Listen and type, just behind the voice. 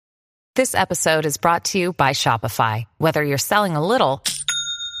This episode is brought to you by Shopify. Whether you're selling a little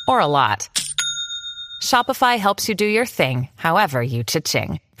or a lot, Shopify helps you do your thing, however you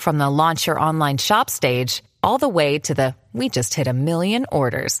cha-ching. From the launch your online shop stage, all the way to the we just hit 1 million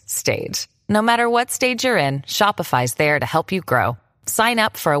orders stage. No matter what stage you're in, Shopify's there to help you grow. Sign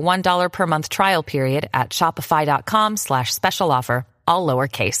up for a $1 per month trial period at shopify.com/special offer, all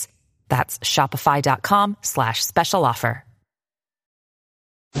lowercase. That's shopify.com/special offer.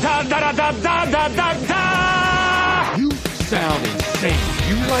 Da da da da da da da! You sound insane.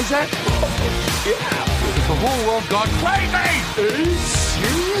 You realize that? Yeah. The whole world gone crazy. Are you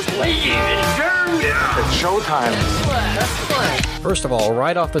seriously? Yeah. It's showtime. That's First of all,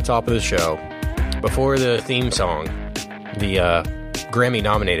 right off the top of the show, before the theme song, the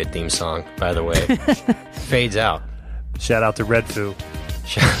Grammy-nominated theme song, by the way, fades out. Shout out to Red Foo.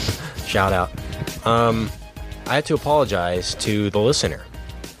 Shout out. I had to apologize to the listener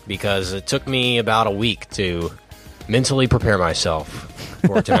because it took me about a week to mentally prepare myself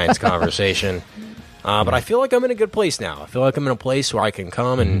for tonight's conversation. But I feel like I'm in a good place now. I feel like I'm in a place where I can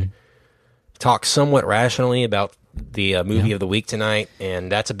come and talk somewhat rationally about the movie of the week tonight, and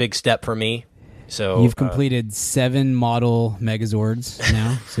that's a big step for me. So you've completed 7 model Megazords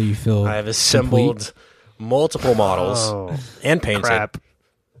now, so you feel I have assembled multiple models and painted. Crap.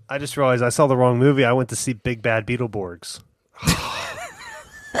 I just realized I saw the wrong movie. I went to see Big Bad Beetleborgs.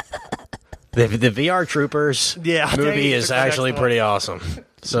 The VR Troopers movie is actually pretty awesome.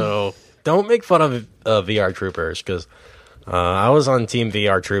 So don't make fun of VR Troopers, because I was on Team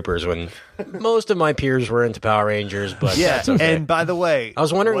VR Troopers when most of my peers were into Power Rangers, but that's okay. And by the way, I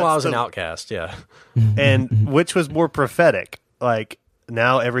was wondering why I was an outcast, and which was more prophetic, like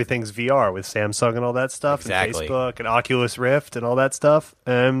now everything's VR with Samsung and all that stuff, exactly. and Facebook and Oculus Rift and all that stuff.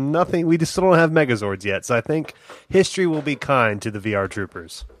 Nothing. We just still don't have Megazords yet, so I think history will be kind to the VR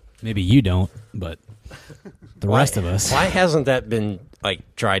Troopers. Maybe you don't, but the rest of us. Why hasn't that been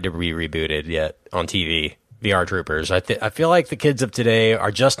tried to be rebooted yet on TV? VR Troopers. I feel like the kids of today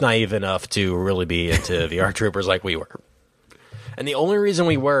are just naive enough to really be into VR Troopers like we were. And the only reason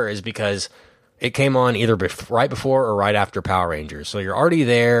we were is because it came on either right before or right after Power Rangers. So you're already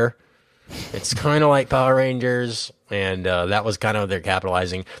there. It's kind of like Power Rangers, and that was kind of their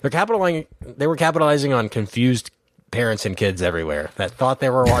capitalizing. They were capitalizing on confused parents and kids everywhere that thought they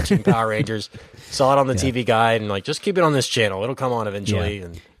were watching Power Rangers, saw it on the TV guide, and just keep it on this channel. It'll come on eventually. Yeah.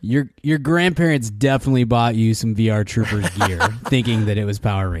 And your grandparents definitely bought you some VR Troopers gear, thinking that it was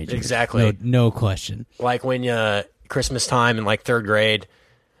Power Rangers. Exactly, no question. Like when Christmas time in 3rd grade,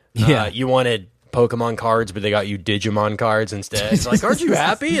 you wanted Pokemon cards, but they got you Digimon cards instead. It's like, aren't you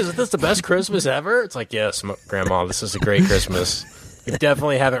happy? Isn't this the best Christmas ever? It's like, yes, Grandma, this is a great Christmas. You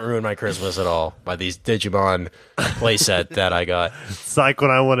definitely haven't ruined my Christmas at all by these Digimon playset that I got. It's like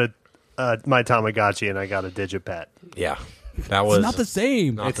when I wanted my Tamagotchi and I got a Digipet. Yeah, that was it's not the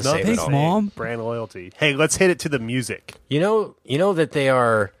same. Not it's the same Thanks, at all. Mom. Brand loyalty. Hey, let's hit it to the music. You know that they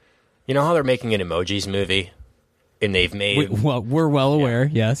are. You know how they're making an Emojis movie, and they've made. We're well aware.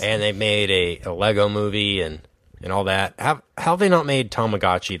 Yes, and they've made a Lego movie and all that. How have they not made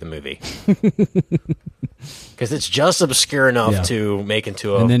Tamagotchi the movie? Because it's just obscure enough to make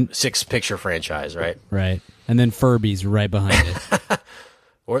into a 6-picture franchise, right? Right. And then Furby's right behind it.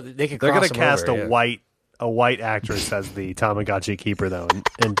 Or they're going to cast a white actress as the Tamagotchi keeper, though,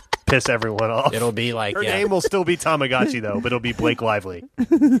 and piss everyone off. It'll be like her name will still be Tamagotchi, though, but it'll be Blake Lively.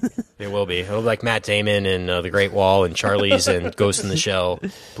 It will be. It'll be like Matt Damon in The Great Wall and Charlie's and Ghost in the Shell.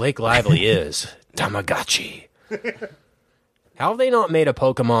 Blake Lively is Tamagotchi. How have they not made a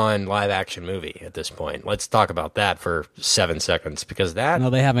Pokemon live-action movie at this point? Let's talk about that for 7 seconds, because that...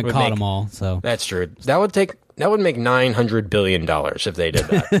 No, they haven't caught them all, so... That's true. That would make $900 billion if they did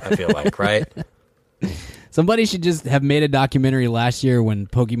that, I feel like, right? Somebody should just have made a documentary last year when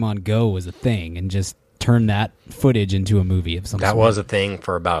Pokemon Go was a thing and just turn that footage into a movie of some sort. That was a thing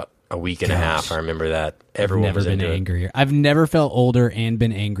for about a week and a half. I remember that. Everyone was into angrier. I've never felt older and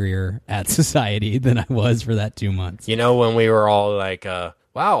been angrier at society than I was for that 2 months. You know, when we were all like, wow,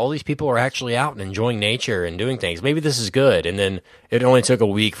 all these people are actually out and enjoying nature and doing things. Maybe this is good. And then it only took a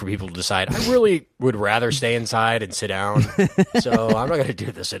week for people to decide, I really would rather stay inside and sit down. So I'm not going to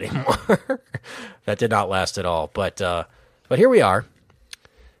do this anymore. That did not last at all. But here we are,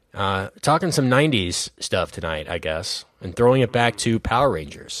 talking some 90s stuff tonight, I guess, and throwing it back to Power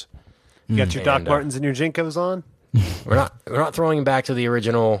Rangers. You got your Doc Martens and your Jinkos on? We're not throwing it back to the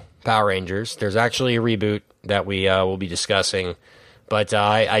original Power Rangers. There's actually a reboot that we will be discussing. But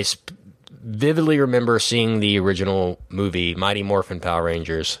I vividly remember seeing the original movie, Mighty Morphin Power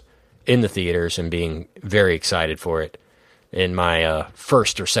Rangers, in the theaters and being very excited for it. in my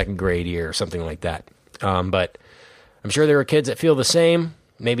first or second grade year or something like that. But I'm sure there are kids that feel the same.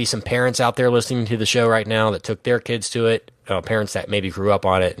 Maybe some parents out there listening to the show right now that took their kids to it, parents that maybe grew up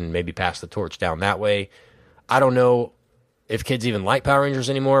on it and maybe passed the torch down that way. I don't know if kids even like Power Rangers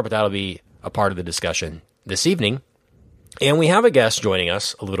anymore, but that'll be a part of the discussion this evening. And we have a guest joining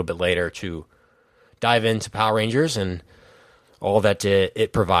us a little bit later to dive into Power Rangers and all that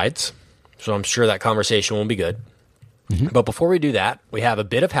it provides. So I'm sure that conversation will be good. Mm-hmm. But before we do that, we have a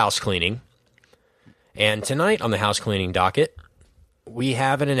bit of house cleaning. And tonight on the house cleaning docket, we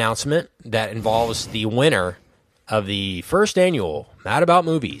have an announcement that involves the winner of the first annual Mad About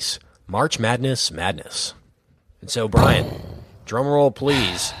Movies March Madness Madness. And so, Brian, drum roll,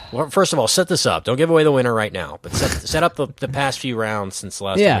 please. Well, first of all, set this up. Don't give away the winner right now, but set up the past few rounds since the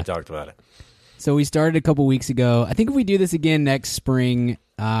last time we talked about it. So we started a couple weeks ago. I think if we do this again next spring,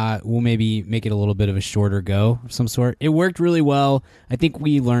 we'll maybe make it a little bit of a shorter go of some sort. It worked really well. I think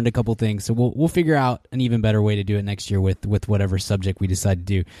we learned a couple things, so we'll figure out an even better way to do it next year with whatever subject we decide to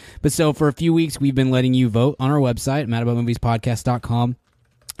do. But so for a few weeks, we've been letting you vote on our website, madaboutmoviespodcast.com.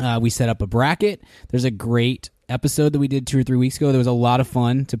 We set up a bracket. There's a great episode that we did 2 or 3 weeks ago. There was a lot of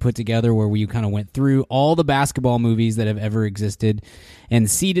fun to put together where we kind of went through all the basketball movies that have ever existed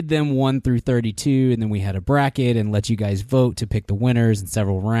and seeded them 1 through 32, and then we had a bracket and let you guys vote to pick the winners in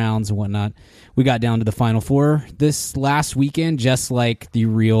several rounds and whatnot. We got down to the Final Four this last weekend, just like the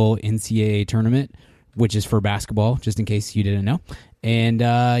real NCAA tournament, which is for basketball, just in case you didn't know. And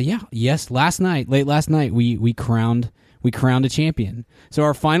late last night, we crowned a champion. So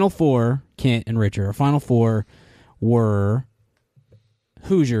our Final Four, Kent and Richard, our Final Four were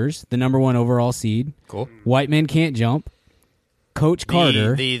Hoosiers, the number 1 overall seed. Cool. White Men Can't Jump. Coach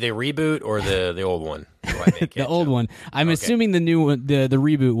Carter. The reboot or the old one? White Men Can't the old Jump. one. I'm assuming the new one, the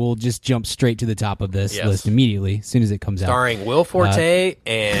reboot will just jump straight to the top of this list immediately as soon as it comes out. Starring Will Forte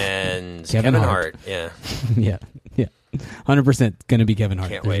and Kevin Hart. Yeah. Yeah. 100% going to be Kevin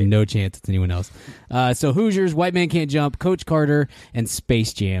Hart. Can't There's wait. no chance it's anyone else. So Hoosiers, White Man Can't Jump, Coach Carter, and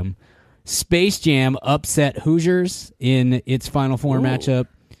Space Jam. Space Jam upset Hoosiers in its Final Four matchup.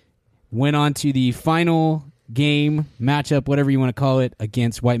 Went on to the final game matchup, whatever you want to call it,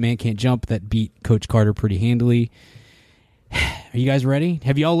 against White Man Can't Jump that beat Coach Carter pretty handily. Are you guys ready?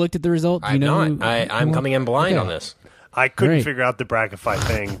 Have you all looked at the result? I'm not. I'm coming in blind on this. I couldn't Great. figure out the bracket fight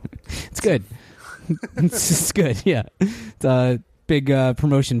thing. It's good. It's good, yeah. It's a big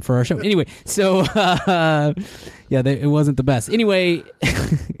promotion for our show. Anyway, so it wasn't the best. Anyway,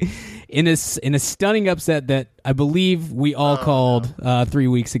 in a stunning upset that I believe we all called 3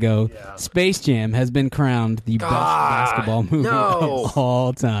 weeks ago, Space Jam has been crowned the best basketball movie of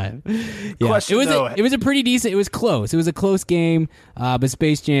all time. Yeah, Question, it was a pretty decent. It was close. It was a close game, but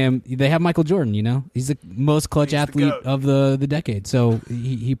Space Jam. They have Michael Jordan. You know, he's the most clutch athlete of the decade. So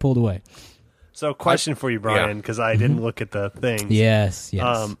he pulled away. So, question for you, Brian, because I didn't look at the things. Yes.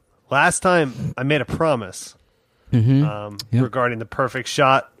 Last time I made a promise regarding the perfect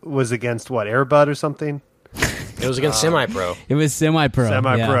shot was against what, Airbud or something? It was against Semi-Pro. It was semi-pro.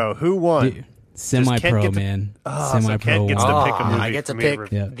 Semi-pro. Yeah. Who won? Semi-pro, Kent man. So Semi-pro Kent gets won. to pick a movie. I get to for me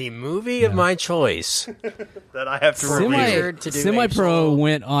pick the movie of my choice. that I have to review. Prepared to do a Semi-pro solo.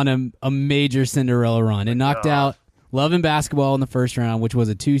 went on a major Cinderella run. It knocked out Love and Basketball in the first round, which was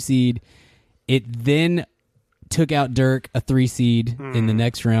a 2 seed. It then took out Dirk, a 3 seed, in the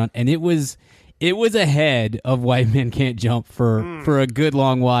next round, and it was ahead of White Men Can't Jump for a good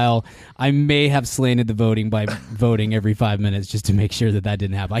long while. I may have slanted the voting by voting every 5 minutes just to make sure that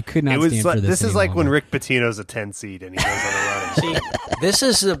didn't happen. I could not stand for this. This is any like when longer. Rick Pitino's a 10 seed and he goes on a run. See, this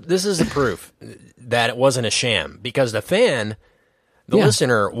is the proof that it wasn't a sham, because the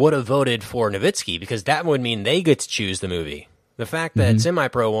listener would have voted for Nowitzki, because that would mean they get to choose the movie. The fact that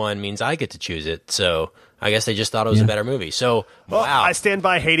Semi-Pro won means I get to choose it, so I guess they just thought it was a better movie. So, Well, wow. I stand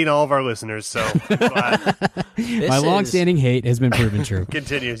by hating all of our listeners, so My long-standing hate has been proven true.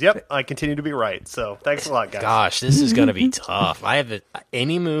 continues. Yep, I continue to be right. So thanks a lot, guys. Gosh, this is going to be tough. I have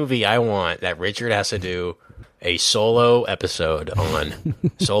any movie I want that Richard has to do a solo episode on,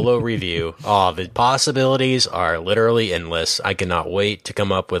 solo review. Oh, the possibilities are literally endless. I cannot wait to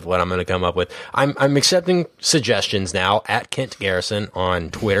come up with what I'm going to come up with. I'm accepting suggestions now at Kent Garrison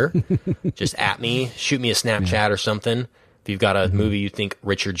on Twitter. Just at me, shoot me a Snapchat or something. If you've got a movie you think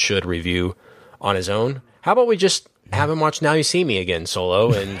Richard should review on his own, how about we just have him watch Now You See Me again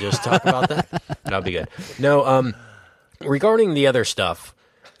solo and just talk about that? That'd be good. No, regarding the other stuff,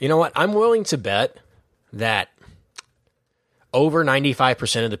 you know what? I'm willing to bet that over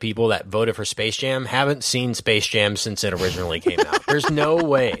 95% of the people that voted for Space Jam haven't seen Space Jam since it originally came out. There's no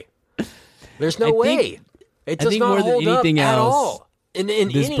way. There's no way. It I does think not more than hold anything up at else, all. In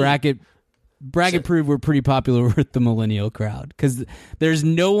this any bracket proved we're pretty popular with the millennial crowd because there's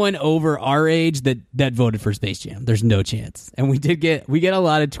no one over our age that voted for Space Jam. There's no chance. And we get a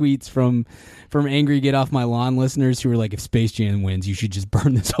lot of tweets from angry Get Off My Lawn listeners who are like, if Space Jam wins, you should just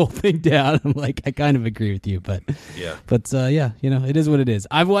burn this whole thing down. I'm like, I kind of agree with you, but yeah, it is what it is.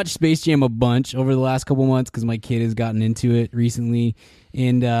 I've watched Space Jam a bunch over the last couple months because my kid has gotten into it recently,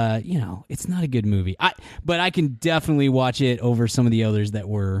 and it's not a good movie. But I can definitely watch it over some of the others that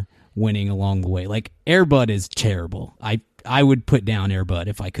were winning along the way. Like Air Bud is terrible. I would put down Air Bud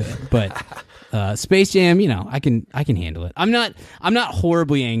if I could, but Space Jam, I can handle it. I'm not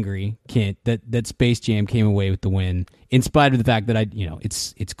horribly angry, Kent, that Space Jam came away with the win, in spite of the fact that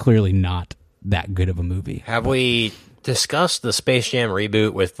it's clearly not that good of a movie. Have we discussed the Space Jam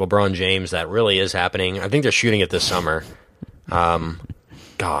reboot with LeBron James? That really is happening. I think they're shooting it this summer.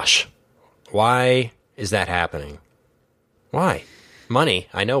 Gosh, why is that happening? Why? Money.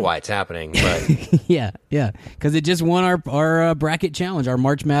 I know why it's happening, but yeah, because it just won our bracket challenge, our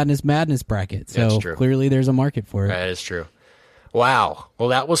March Madness bracket. So clearly, there's a market for it. That is true. Wow. Well,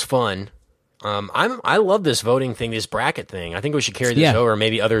 that was fun. I love this voting thing, this bracket thing. I think we should carry this over.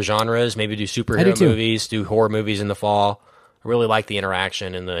 Maybe other genres. Maybe do superhero movies, do horror movies in the fall. I really like the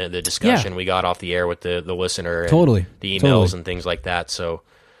interaction and the discussion we got off the air with the listener. And the emails and things like that. So,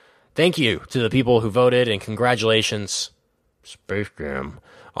 thank you to the people who voted, and congratulations, Space Jam,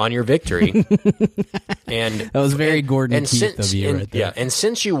 on your victory. And that was very Gordon Keith of you right there. Yeah, and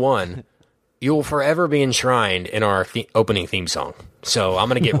since you won, you will forever be enshrined in our opening theme song. So I'm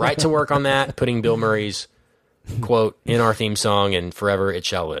going to get right to work on that, putting Bill Murray's quote in our theme song, and forever it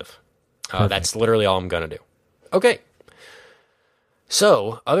shall live. That's literally all I'm going to do. Okay.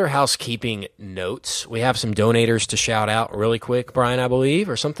 So, other housekeeping notes. We have some donators to shout out really quick, Brian, I believe,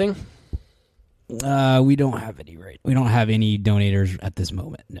 or something. We don't have any We don't have any donators at this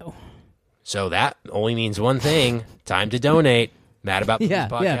moment. No. So that only means one thing: time to donate.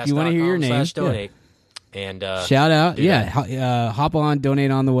 MadAboutMoviesPodcast.com. Yeah. If you want to hear your name, donate. And shout out. Hop on,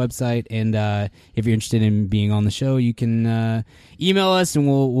 donate on the website, and if you're interested in being on the show, you can email us, and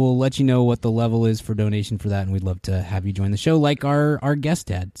we'll let you know what the level is for donation for that, and we'd love to have you join the show, like our guest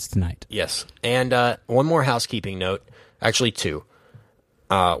dads tonight. Yes, and one more housekeeping note. Actually, two.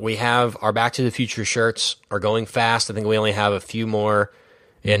 We have our Back to the Future shirts are going fast. I think we only have a few more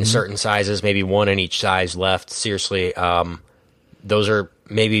in certain sizes, maybe one in each size left. Seriously, those are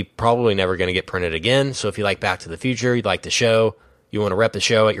probably never going to get printed again. So if you like Back to the Future, you like the show, you want to rep the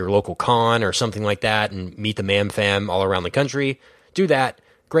show at your local con or something like that and meet the Mam Fam all around the country, do that.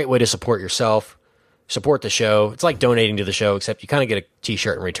 Great way to support yourself, support the show. It's like donating to the show, except you kind of get a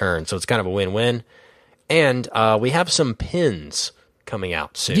t-shirt in return. So it's kind of a win-win. And we have some pins coming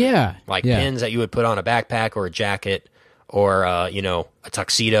out soon. Pins that you would put on a backpack or a jacket or, a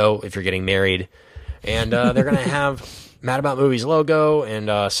tuxedo if you're getting married. And they're going to have Mad About Movies logo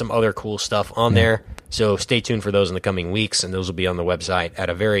and some other cool stuff on there. So stay tuned for those in the coming weeks, and those will be on the website at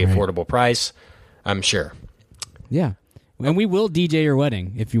a very affordable price, I'm sure. Yeah. And we will DJ your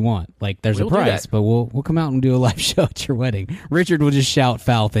wedding if you want. Like, there's a price, but we'll come out and do a live show at your wedding. Richard will just shout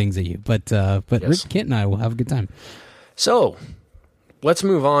foul things at you, but yes. Rick, Kent, and I will have a good time. So, let's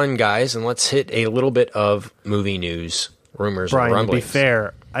move on, guys, and let's hit a little bit of movie news, rumors, Brian, and rumblings. To be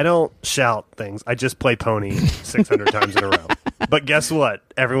fair, I don't shout things. I just play Pony 600 times in a row. But guess what?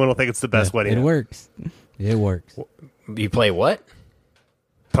 Everyone will think it's the best wedding. It works. It works. You play what?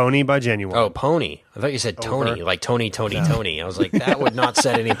 Pony by Genuine. Oh, Pony. I thought you said Tony, like Tony. I was like, that would not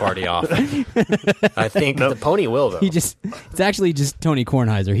set any party off. I think the Pony will, though. It's actually just Tony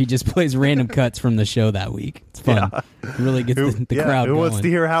Kornheiser. He just plays random cuts from the show that week. It's fun. Yeah. It really gets the crowd Who going. wants to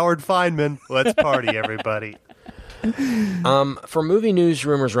hear Howard Feynman? Let's party, everybody. For movie news,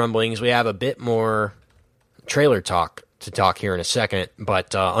 rumors, rumblings, we have a bit more trailer talk to talk here in a second,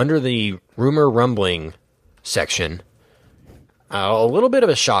 but under the rumor rumbling section, a little bit of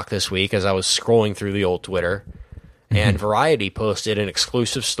a shock this week as I was scrolling through the old Twitter, and Variety posted an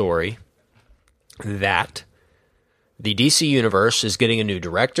exclusive story that the DC Universe is getting a new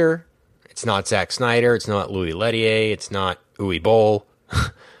director. It's not Zack Snyder, it's not Louis Leterrier, it's not Uwe Boll.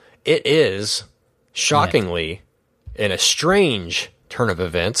 It is, shockingly, in a strange turn of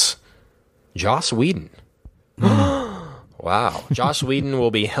events, Joss Whedon. Wow. Joss Whedon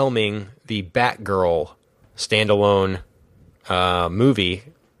will be helming the Batgirl standalone movie.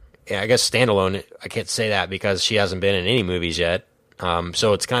 Yeah, I guess standalone, I can't say that because she hasn't been in any movies yet.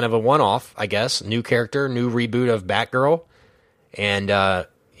 So it's kind of a one-off, I guess. New character, new reboot of Batgirl. And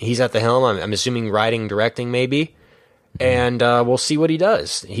he's at the helm. I'm assuming writing, directing, maybe. And we'll see what he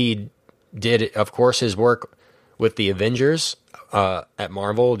does. He did, of course, his work with the Avengers at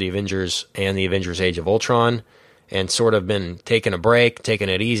Marvel, the Avengers and the Avengers Age of Ultron, and sort of been taking a break, taking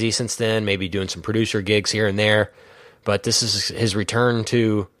it easy since then, maybe doing some producer gigs here and there. But this is his return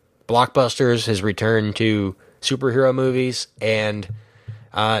to blockbusters, his return to superhero movies, and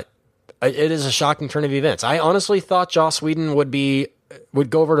it is a shocking turn of events. I honestly thought Joss Whedon would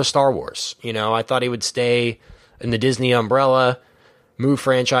go over to Star Wars. You know, I thought he would stay in the Disney umbrella, move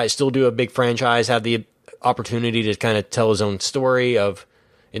franchise, still do a big franchise, have the opportunity to kind of tell his own story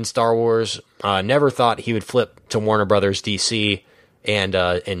in Star Wars. Never thought he would flip to Warner Brothers DC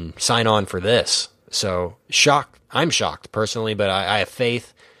and sign on for this. So shocked. I'm shocked personally, but I have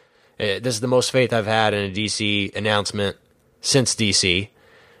faith. This is the most faith I've had in a DC announcement since DC,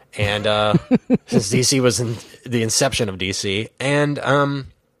 and since DC was in the inception of DC. And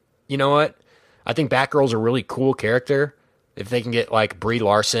you know what? I think Batgirl's a really cool character. If they can get like Brie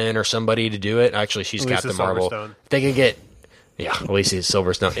Larson or somebody to do it, actually she's Alicia Captain Marvel. Silverstone. If they can get, Alicia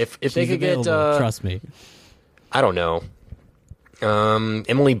Silverstone. If they could get, trust me, I don't know,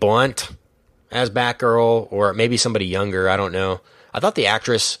 Emily Blunt as Batgirl, or maybe somebody younger. I don't know. I thought the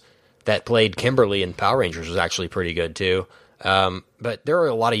actress that played Kimberly in Power Rangers was actually pretty good too. But there are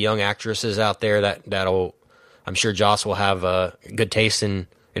a lot of young actresses out there that'll, I'm sure Joss will have a good taste in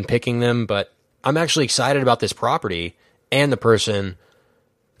picking them. But I'm actually excited about this property and the person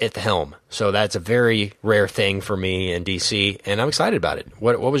at the helm. So that's a very rare thing for me in DC, and I'm excited about it.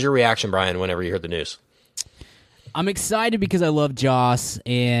 What was your reaction, Brian, whenever you heard the news? I'm excited because I love Joss,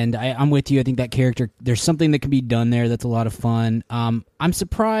 and I'm with you. I think that character, there's something that can be done there that's a lot of fun. I'm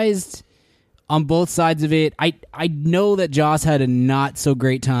surprised on both sides of it. I know that Joss had a not so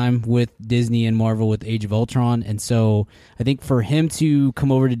great time with Disney and Marvel with Age of Ultron, and so I think for him to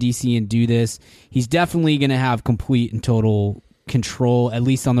come over to DC and do this, he's definitely going to have complete and total control, at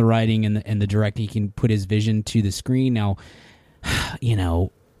least on the writing and the directing. He can put his vision to the screen. Now, you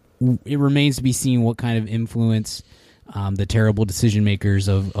know, it remains to be seen what kind of influence the terrible decision makers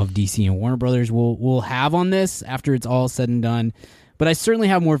of DC and Warner Brothers will have on this after it's all said and done. But I certainly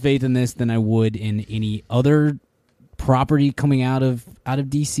have more faith in this than I would in any other property coming out of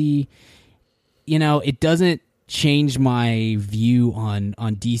DC. You know, it doesn't change my view on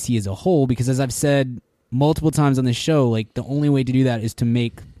DC as a whole, because as I've said multiple times on this show, like, the only way to do that is to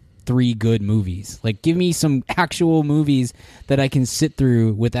make 3 good movies. Like, give me some actual movies that I can sit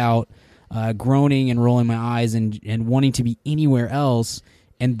through without groaning and rolling my eyes and wanting to be anywhere else,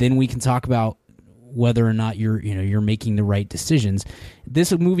 and then we can talk about whether or not you're making the right decisions.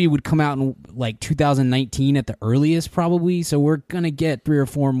 This movie would come out in like 2019 at the earliest, probably. So we're gonna get 3 or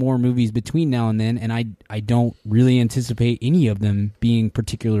 4 more movies between now and then, and I don't really anticipate any of them being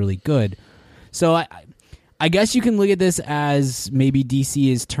particularly good. So I guess you can look at this as maybe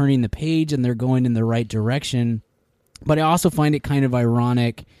DC is turning the page and they're going in the right direction. But I also find it kind of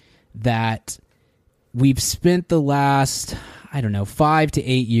ironic that we've spent the last, 5 to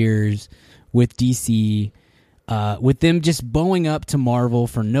 8 years with DC, with them just bowing up to Marvel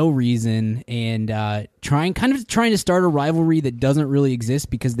for no reason, and trying to start a rivalry that doesn't really exist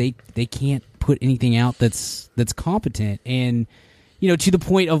because they can't put anything out that's competent. And to the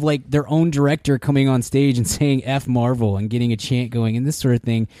point of like their own director coming on stage and saying F Marvel and getting a chant going and this sort of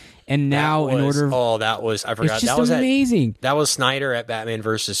thing. And now I forgot. It's just amazing. That was Snyder at Batman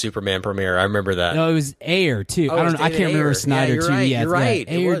versus Superman premiere. I remember that. No, it was Ayer too. Oh, I can't remember Snyder too. Right, Yeah, you're right.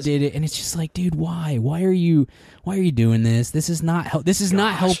 Ayer did it, and it's just like, dude, why? Why are you doing this? This is not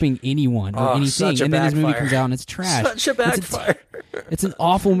not helping anyone or anything. And then this movie comes out and it's trash. Such a backfire. It's an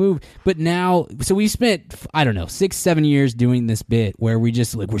awful move. But now, so we've spent 6-7 years doing this bit where we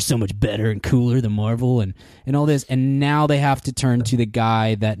just like, we're so much better and cooler than Marvel and all this, and now they have to turn to the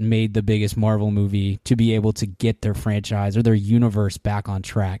guy that made the biggest Marvel movie to be able to get their franchise or their universe back on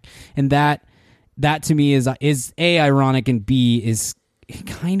track. And that to me is A, ironic, and B, is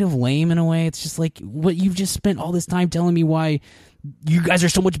kind of lame in a way. It's just like, what, you've just spent all this time telling me why you guys are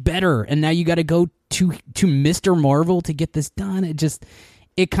so much better, and now you got to go to Mr. Marvel to get this done.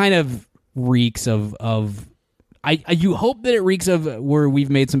 It kind of reeks of you hope that it reeks of where we've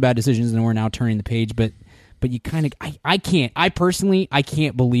made some bad decisions and we're now turning the page, but you kind of, I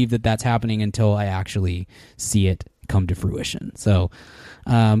can't believe that that's happening until I actually see it come to fruition. So,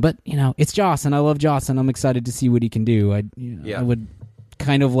 but it's Joss, and I love Joss, and I'm excited to see what he can do. I would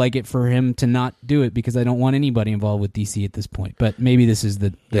kind of like it for him to not do it, because I don't want anybody involved with DC at this point. But maybe this is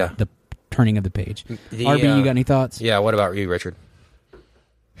the turning of the page. RB, you got any thoughts? Yeah. What about you, Richard?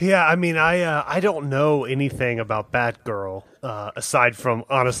 Yeah, I mean, I don't know anything about Batgirl aside from,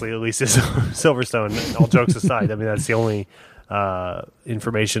 honestly, Alicia Silverstone. All jokes aside, I mean, that's the only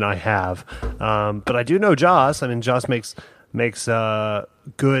information I have. But I do know Joss. I mean, Joss makes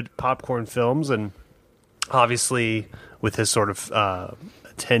good popcorn films, and obviously with his sort of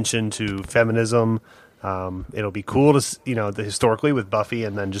attention to feminism, it'll be cool to historically with Buffy,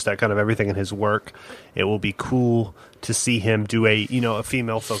 and then just that kind of everything in his work. It will be cool to see him do a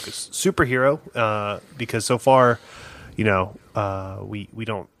female focused superhero, because so far, we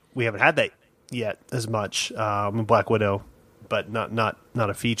haven't had that yet as much. Black Widow, but not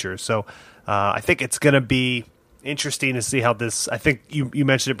a feature. So I think it's going to be interesting to see how this. I think you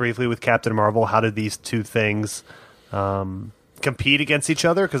mentioned it briefly with Captain Marvel. How did these two things compete against each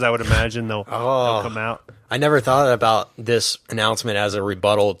other? Because I would imagine they'll come out. I never thought about this announcement as a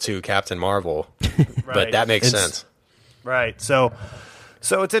rebuttal to Captain Marvel, but that makes sense. Right. So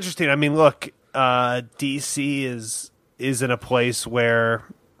it's interesting. I mean, look, DC is in a place where,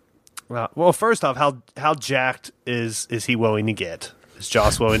 well, first off, how jacked is he willing to get? Is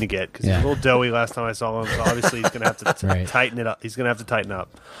Joss willing to get? Because he's a little doughy last time I saw him. So obviously he's going to have to tighten it up. He's going to have to tighten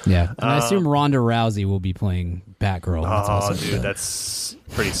up. Yeah, and I assume Ronda Rousey will be playing Batgirl. That's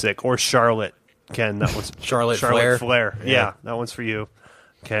pretty sick. Or Charlotte, Ken. That one's Charlotte Flair. Yeah, that one's for you,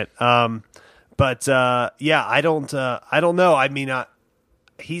 Ken. But I don't know. I mean,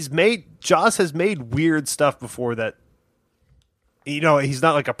 Joss has made weird stuff before that. He's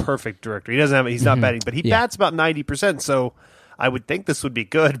not like a perfect director. He's not batting, but he bats about 90%. So I would think this would be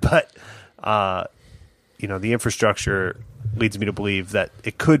good, but the infrastructure leads me to believe that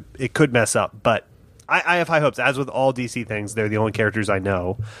it could mess up. But I have high hopes. As with all DC things, they're the only characters I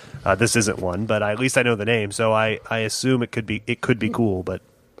know. This isn't one, but at least I know the name, so I assume it could be cool. But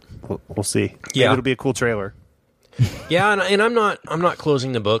we'll see. Yeah, maybe it'll be a cool trailer. Yeah, and I'm not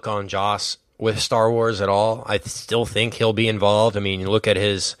closing the book on Joss with Star Wars at all. I still think he'll be involved. I mean, you look at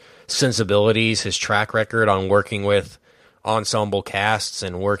his sensibilities, his track record on working with ensemble casts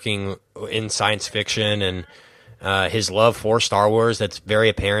and working in science fiction, and his love for Star Wars, that's very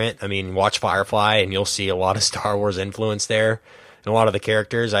apparent. I mean, watch Firefly and you'll see a lot of Star Wars influence there and a lot of the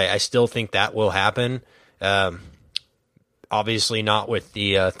characters. I still think that will happen. Obviously not with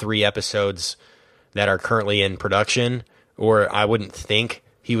the 3 episodes that are currently in production, or I wouldn't think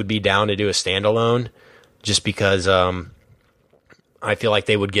he would be down to do a standalone, just because I feel like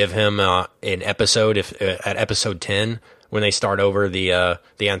they would give him an episode at episode 10 when they start over the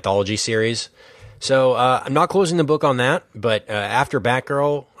anthology series. So I'm not closing the book on that, but after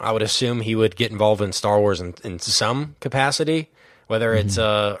Batgirl, I would assume he would get involved in Star Wars in some capacity, whether it's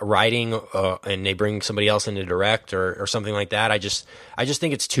writing and they bring somebody else in to direct or something like that. I just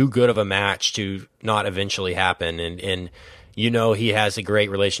think it's too good of a match to not eventually happen. And he has a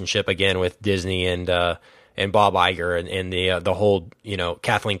great relationship again with Disney and Bob Iger and the whole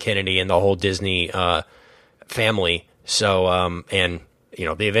Kathleen Kennedy and the whole Disney family. So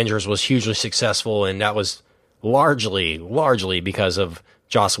the Avengers was hugely successful, and that was largely because of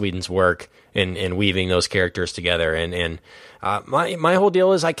Joss Whedon's work in weaving those characters together. And my whole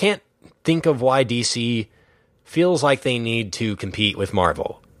deal is I can't think of why DC feels like they need to compete with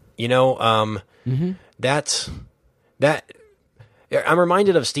Marvel. That's that. I'm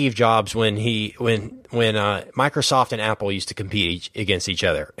reminded of Steve Jobs when Microsoft and Apple used to compete against each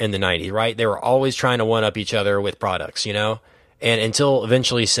other in the 90s, right? They were always trying to one up each other with products, and until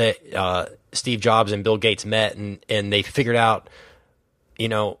eventually Steve Jobs and Bill Gates met and they figured out,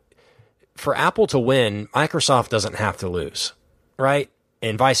 for Apple to win, Microsoft doesn't have to lose, right?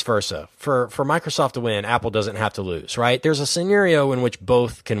 And vice versa. For Microsoft to win, Apple doesn't have to lose, right? There's a scenario in which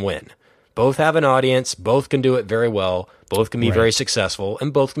both can win. Both have an audience, both can do it very well, both can be very successful,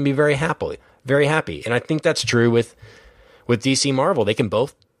 and both can be very happy. And I think that's true with DC Marvel. They can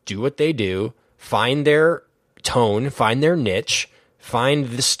both do what they do, find their tone, find their niche, find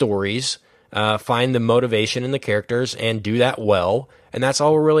the stories, find the motivation in the characters, and do that well. And that's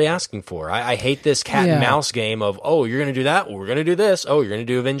all we're really asking for. I hate this cat and mouse game of, oh, you're going to do that? Well, we're going to do this. Oh, you're going to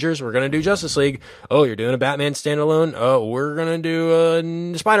do Avengers? We're going to do Justice League. Oh, you're doing a Batman standalone? Oh, we're going to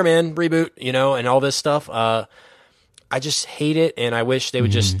do a Spider-Man reboot, and all this stuff. I just hate it, and I wish they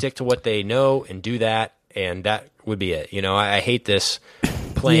would just stick to what they know and do that, and that would be it. I hate this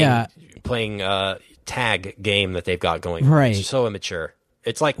playing tag game that they've got going. Right. It's so immature.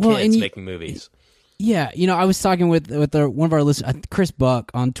 It's like kids making movies. Yeah, I was talking with one of our listeners, Chris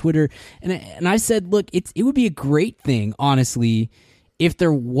Buck, on Twitter, and I said, look, it would be a great thing, honestly, if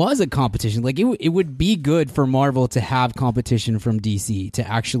there was a competition. Like it would be good for Marvel to have competition from DC, to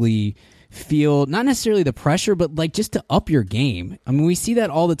actually feel not necessarily the pressure, but like just to up your game. I mean, we see that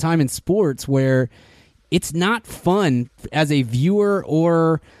all the time in sports where it's not fun as a viewer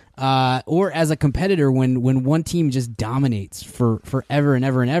or or as a competitor when one team just dominates for forever and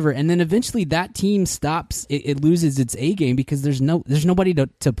ever and ever, and then eventually that team stops, it loses its A game because there's nobody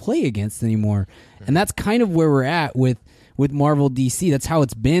to play against anymore. And that's kind of where we're at with Marvel DC. That's how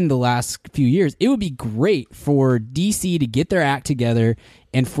it's been the last few years. It would be great for DC to get their act together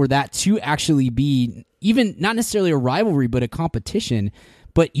and for that to actually be even not necessarily a rivalry, but a competition.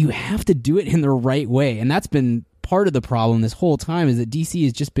 But you have to do it in the right way. And that's been part of the problem this whole time, is that DC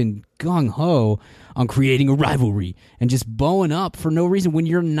has just been gung-ho on creating a rivalry and just bowing up for no reason when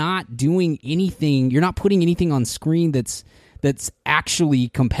you're not doing anything, you're not putting anything on screen that's actually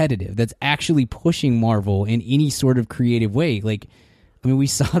competitive, that's actually pushing Marvel in any sort of creative way. Like, I mean, we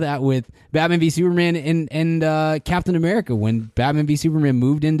saw that with Batman v Superman and Captain America when Batman v Superman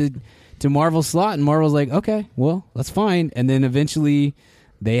moved into Marvel's slot, and Marvel's like, okay, well, that's fine. And then eventually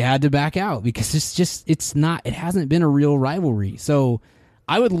they had to back out because it hasn't been a real rivalry. So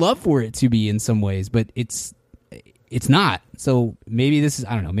I would love for it to be in some ways, but it's not. So maybe this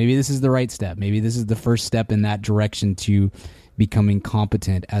is the right step. Maybe this is the first step in that direction to becoming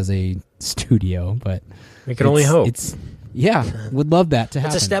competent as a studio, but we can only hope. Would love that to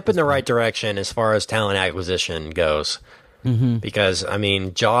happen. It's a step in the right direction as far as talent acquisition goes. Mm-hmm. Because, I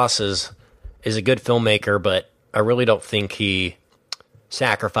mean, Joss is a good filmmaker, but I really don't think he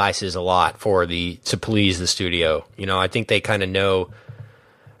sacrifices a lot to please the studio. You know, I think they kind of know.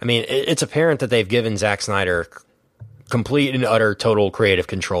 I mean, it's apparent that they've given Zack Snyder complete and utter total creative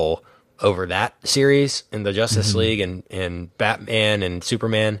control over that series in the Justice League and Batman and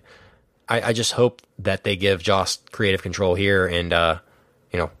Superman. I just hope that they give Joss creative control here and,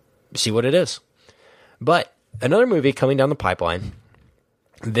 see what it is. But another movie coming down the pipeline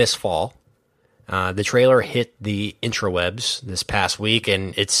this fall. The trailer hit the intrawebs this past week,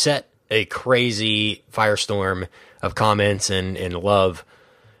 and it set a crazy firestorm of comments and love.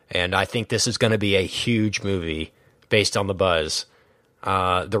 And I think this is going to be a huge movie based on the buzz.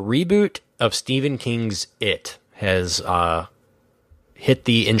 The reboot of Stephen King's It has hit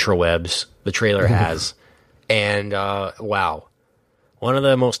the intrawebs. The trailer has. And, wow. One of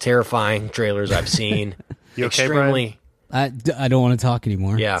the most terrifying trailers I've seen. You okay, Brian? I don't want to talk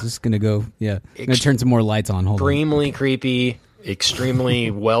anymore. Yeah. It's just going to go, I'm going to turn some more lights on. Hold on. Extremely creepy,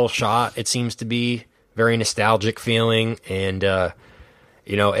 extremely well shot, it seems to be. Very nostalgic feeling. And,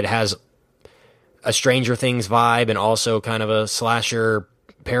 it has a Stranger Things vibe and also kind of a slasher,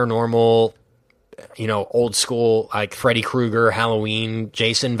 paranormal, old school, like Freddy Krueger, Halloween,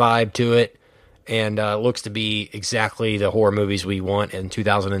 Jason vibe to it. And looks to be exactly the horror movies we want in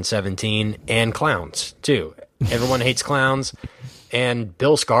 2017. And clowns, too. Everyone hates clowns. And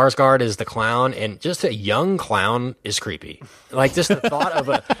Bill Skarsgård is the clown. And just a young clown is creepy. Like, just the thought of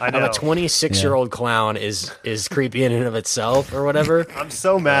a 26-year-old clown is creepy in and of itself or whatever. I'm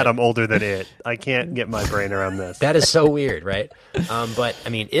so mad I'm older than it. I can't get my brain around this. That is so weird, right? But, I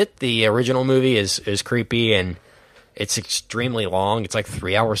mean, the original movie is creepy, and it's extremely long. It's like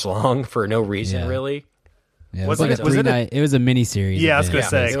 3 hours long for no reason, really. Yeah, it was a miniseries. Yeah, I was going to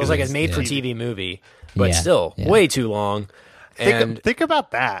say. It was like a made-for-TV movie, but still, way too long. And think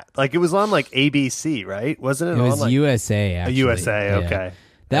about that. Like, it was on, like, ABC, right? Wasn't it? It was USA, actually. USA, okay.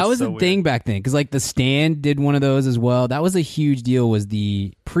 That was a thing back then, because, like, The Stand did one of those as well. That was a huge deal, was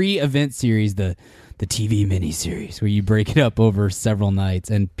the pre-event series, the TV miniseries, where you break it up over several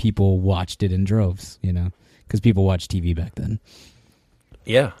nights, and people watched it in droves, because people watched TV back then.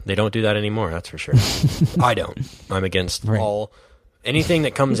 Yeah, they don't do that anymore, that's for sure. I don't. I'm against anything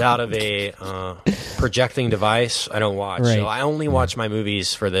that comes out of a projecting device, I don't watch. Right. So I only watch my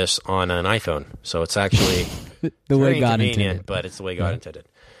movies for this on an iPhone. So it's actually the way God inconvenient, intended. but it's the way God intended.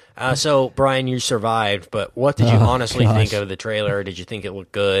 So, Brian, you survived, but what did you honestly think of the trailer? Did you think it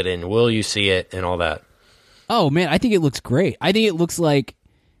looked good, and will you see it and all that? Oh, man, I think it looks great. I think it looks like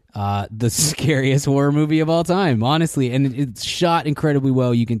the scariest horror movie of all time, honestly. And it's shot incredibly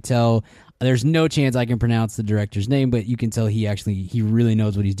well. You can tell there's no chance I can pronounce the director's name, but you can tell he really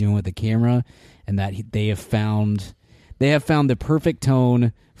knows what he's doing with the camera, and that they have found the perfect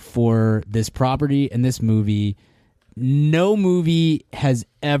tone for this property and this movie. No movie has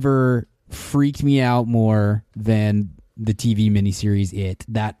ever freaked me out more than the TV miniseries It.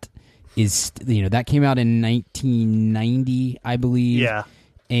 That is, that came out in 1990, I believe. Yeah.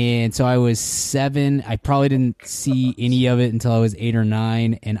 And so I was 7. I probably didn't see any of it until I was 8 or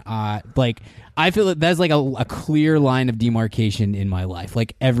 9. And I feel that that's like a clear line of demarcation in my life.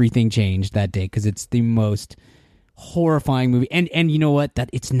 Like, everything changed that day because it's the most horrifying movie. And you know what?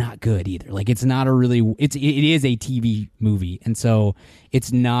 That it's not good either. Like it's not a really it is a TV movie, and so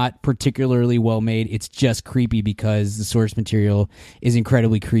it's not particularly well made. It's just creepy because the source material is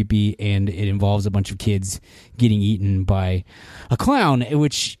incredibly creepy, and it involves a bunch of kids getting eaten by a clown,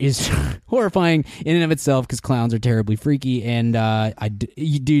 which is horrifying in and of itself because clowns are terribly freaky. And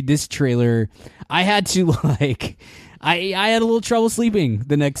dude, this trailer, I had to like. I had a little trouble sleeping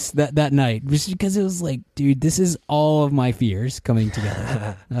that night just because it was like, dude, this is all of my fears coming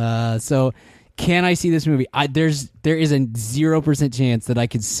together. So can I see this movie? There is a 0% chance that I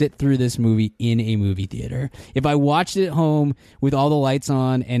could sit through this movie in a movie theater. If I watched it at home with all the lights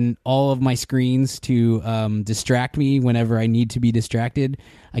on and all of my screens to distract me whenever I need to be distracted,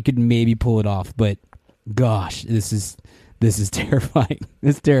 I could maybe pull it off. But gosh, this is terrifying.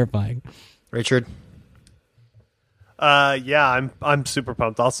 It's terrifying. Richard? Yeah, I'm super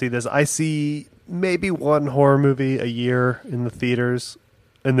pumped. I'll see this. I see maybe one horror movie a year in the theaters,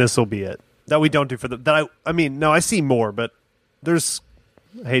 and this will be it. That we don't do for the that I mean, no, I see more, but there's.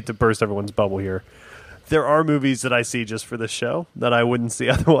 I hate to burst everyone's bubble here. There are movies that I see just for this show that I wouldn't see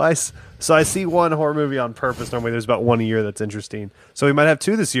otherwise. So I see one horror movie on purpose. Normally, there's about one a year that's interesting. So we might have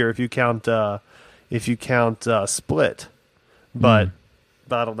two this year if you count Split, but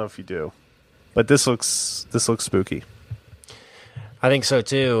I don't know if you do. But this looks spooky. I think so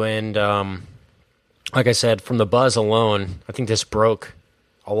too, and like I said, from the buzz alone, I think this broke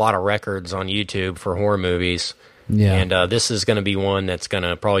a lot of records on YouTube for horror movies. Yeah, and this is going to be one that's going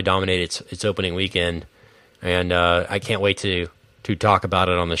to probably dominate its opening weekend, and I can't wait to talk about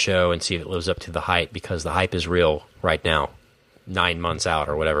it on the show and see if it lives up to the hype, because the hype is real right now, 9 months out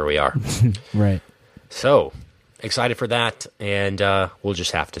or whatever we are. Right. So excited for that, and we'll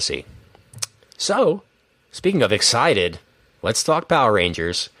just have to see. So, speaking of excited, let's talk Power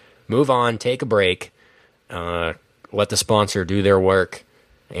Rangers. Move on, take a break, let the sponsor do their work,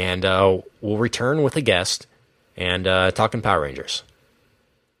 and we'll return with a guest and talking Power Rangers.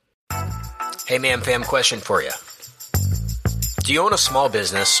 Hey, man, fam, question for you. Do you own a small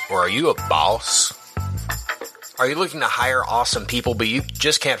business, or are you a boss? Are you looking to hire awesome people, but you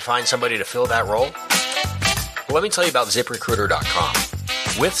just can't find somebody to fill that role? Well, let me tell you about ZipRecruiter.com.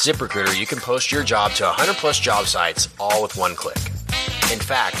 With ZipRecruiter, you can post your job to 100-plus job sites, all with one click. In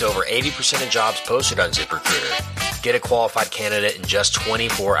fact, over 80% of jobs posted on ZipRecruiter get a qualified candidate in just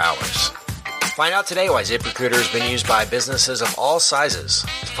 24 hours. Find out today why ZipRecruiter has been used by businesses of all sizes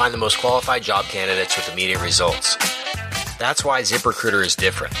to find the most qualified job candidates with immediate results. That's why ZipRecruiter is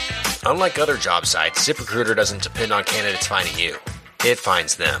different. Unlike other job sites, ZipRecruiter doesn't depend on candidates finding you. It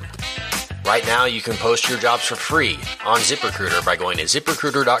finds them. Right now, you can post your jobs for free on ZipRecruiter by going to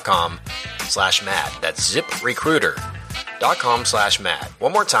ZipRecruiter.com/mad. That's ZipRecruiter.com/mad.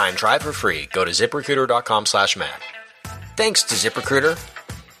 One more time, try it for free. Go to ZipRecruiter.com/mad. Thanks to ZipRecruiter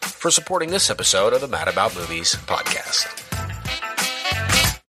for supporting this episode of the Mad About Movies podcast.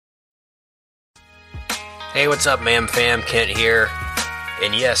 Hey, what's up, ma'am, fam? Kent here.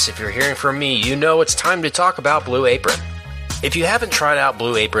 And yes, if you're hearing from me, you know it's time to talk about Blue Apron. If you haven't tried out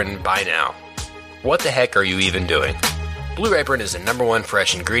Blue Apron by now, what the heck are you even doing? Blue Apron is the #1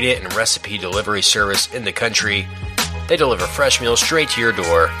 fresh ingredient and recipe delivery service in the country. They deliver fresh meals straight to your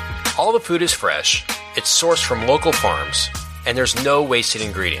door. All the food is fresh, it's sourced from local farms, and there's no wasted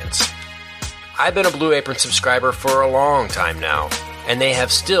ingredients. I've been a Blue Apron subscriber for a long time now, and they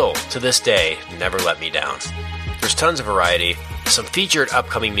have still, to this day, never let me down. There's tons of variety. Some featured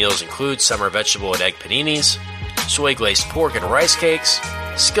upcoming meals include summer vegetable and egg paninis, soy glazed pork and rice cakes,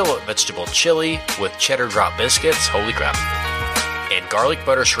 skillet vegetable chili with cheddar drop biscuits, holy crap, and garlic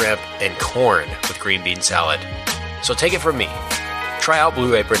butter shrimp and corn with green bean salad. So take it from me. Try out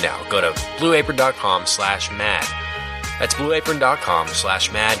Blue Apron now. Go to blueapron.com/mad. That's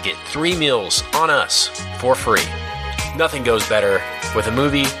blueapron.com/mad. Get 3 meals on us for free. Nothing goes better with a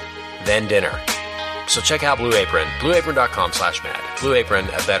movie than dinner. So check out Blue Apron. blueapron.com/mad. Blue Apron,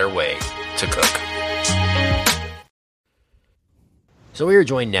 a better way to cook. So we are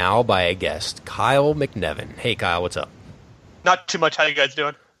joined now by a guest, Kyle McNevin. Hey, Kyle, what's up? Not too much. How you guys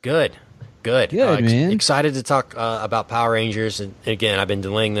doing? Good. Good, man. Excited to talk about Power Rangers. And again, I've been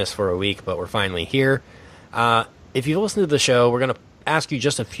delaying this for a week, but we're finally here. If you've listened to the show, we're going to ask you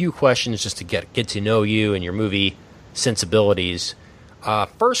just a few questions just to get to know you and your movie sensibilities.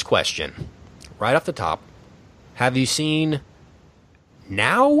 First question, right off the top. Have you seen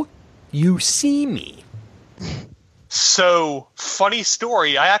Now You See Me? So, funny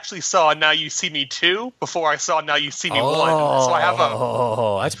story. I actually saw Now You See Me 2 before I saw Now You See Me 1. So I have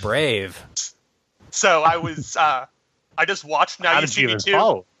that's brave. So I just watched Now You See Me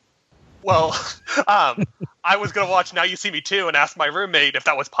 2. Well, I was going to watch Now You See Me 2 and ask my roommate if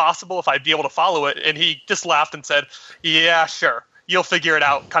that was possible, if I'd be able to follow it, and he just laughed and said, "Yeah, sure, you'll figure it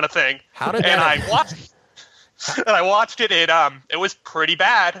out," kind of thing. How did and that? I watched it. It was pretty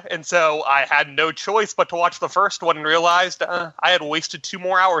bad, and so I had no choice but to watch the first one and realized I had wasted 2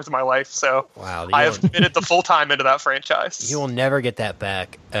 more hours of my life. So Wow, I have committed the full time into that franchise. You will never get that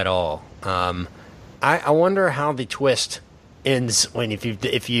back at all. I wonder how the twist ends when if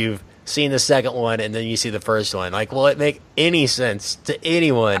you've seen the second one and then you see the first one. Like, will it make any sense to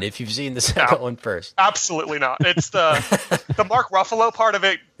anyone if you've seen the second one first? Absolutely not. It's the Mark Ruffalo part of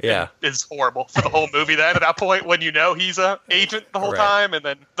it. Yeah. Is horrible for the whole movie. Then at that point, when you know he's a agent the whole Right. time, and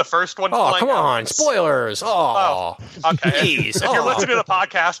then the first one. Oh, come on, spoilers! Oh, Okay. Jeez. If you're Oh. listening to the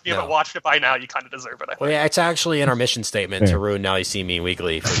podcast and you haven't No. watched it by now, you kind of deserve it. I think. Well, yeah, it's actually in our mission statement to ruin Now You See Me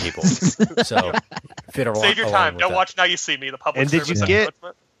weekly for people. So, fit along, Save your along time. with Don't that. watch Now You See Me. The public And did you service get-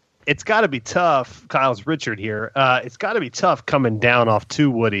 announcement. It's got to be tough. Kyle's Richard here. It's got to be tough coming down off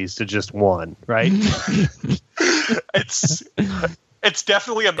 2 Woodies to just 1, right? It's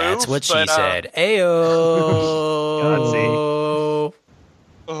definitely a move. That's what she but, said. Ayo.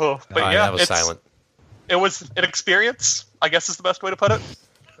 But All right, yeah, that was silent. It was an experience, I guess is the best way to put it.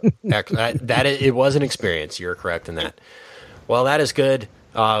 It was an experience. You're correct in that. Well, that is good.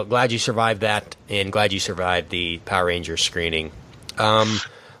 Glad you survived that, and glad you survived the Power Rangers screening.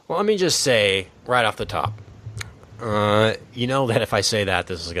 Well, let me just say right off the top, you know that if I say that,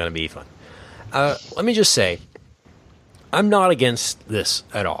 this is going to be fun. Let me just say, I'm not against this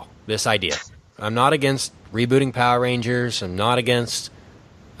at all, this idea. I'm not against rebooting Power Rangers. I'm not against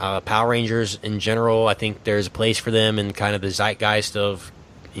Power Rangers in general. I think there's a place for them in kind of the zeitgeist of,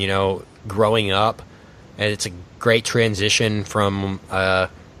 you know, growing up. And it's a great transition from,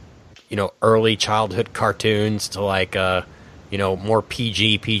 you know, early childhood cartoons to like, you know, more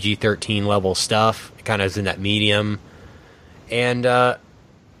PG-13 level stuff. It kind of is in that medium. And I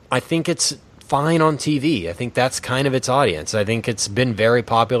think it's fine on TV. I think that's kind of its audience. I think it's been very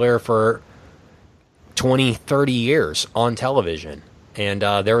popular for 20, 30 years on television. And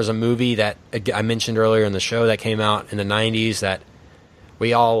there was a movie that I mentioned earlier in the show that came out in the 90s that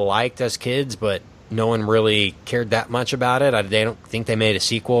we all liked as kids, but no one really cared that much about it. They don't think they made a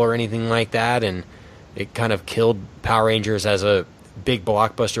sequel or anything like that, and it kind of killed Power Rangers as a big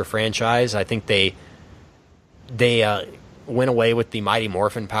blockbuster franchise. I think they went away with the Mighty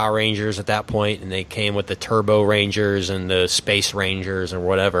Morphin Power Rangers at that point, and they came with the Turbo Rangers and the Space Rangers or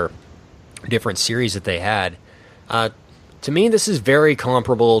whatever different series that they had. To me, this is very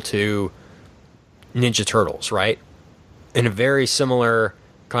comparable to Ninja Turtles, right? In a very similar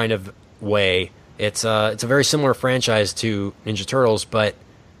kind of way. It's a very similar franchise to Ninja Turtles, but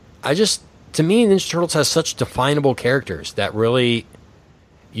to me, Ninja Turtles has such definable characters that really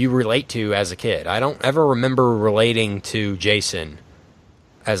you relate to as a kid. I don't ever remember relating to Jason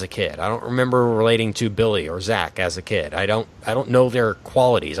as a kid. I don't remember relating to Billy or Zach as a kid. I don't know their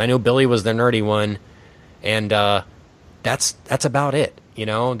qualities. I know Billy was the nerdy one, and that's about it. You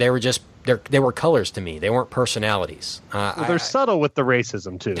know, they were colors to me. They weren't personalities. Well, they're subtle with the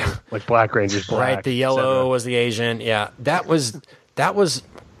racism too, like Black Ranger's black. Right, the yellow was the Asian. Yeah, that was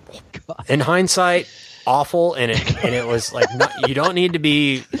in hindsight awful, and it was like you don't need to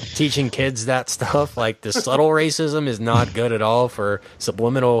be teaching kids that stuff. Like the subtle racism is not good at all for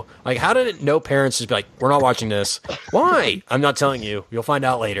subliminal. Like, how did no parents just be like, "We're not watching this"? Why? I'm not telling you. You'll find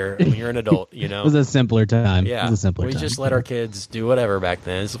out later when you're an adult. You know, It was a simpler time. yeah, It was a simpler we time. just let our kids do whatever back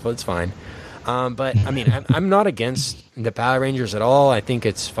then. It's fine. But I mean, I'm not against the Power Rangers at all. I think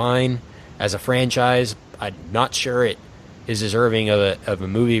it's fine as a franchise. I'm not sure it is deserving of a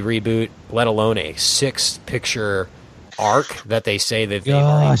movie reboot, let alone a 6-picture arc that they say that they've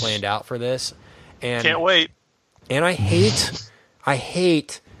already Gosh. planned out for this. And Can't wait. and I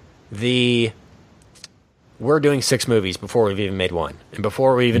hate the we're doing 6 movies before we've even made one, and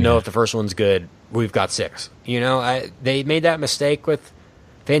before we even know if the first one's good, we've got 6. You know, they made that mistake with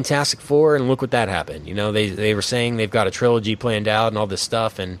Fantastic Four, and look what that happened. You know, they were saying they've got a trilogy planned out and all this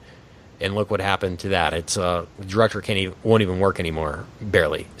stuff, and look what happened to that. It's the director won't even work anymore,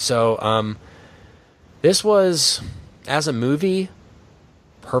 barely. So this was, as a movie,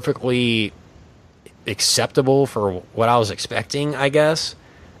 perfectly acceptable for what I was expecting, I guess.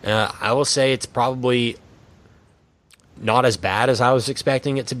 I will say it's probably not as bad as I was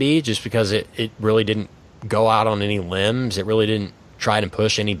expecting it to be, just because it really didn't go out on any limbs. It really didn't try to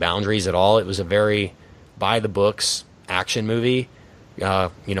push any boundaries at all. It was a very by-the-books action movie,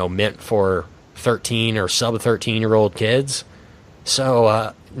 meant for 13 or sub-13-year-old kids.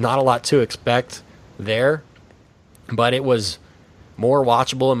 So not a lot to expect there. But it was more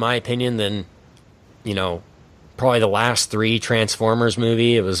watchable, in my opinion, than, probably the last 3 Transformers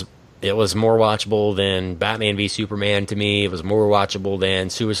movie. It was more watchable than Batman v Superman to me. It was more watchable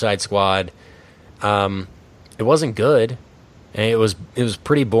than Suicide Squad. It wasn't good, and it was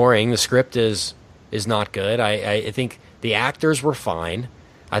pretty boring. The script is not good. I think the actors were fine.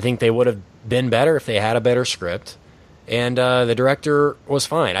 I think they would have been better if they had a better script, and the director was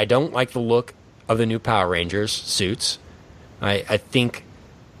fine. I don't like the look of the new Power Rangers suits. I think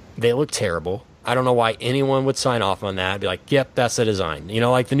they look terrible. I don't know why anyone would sign off on that. Be like, yep, that's the design.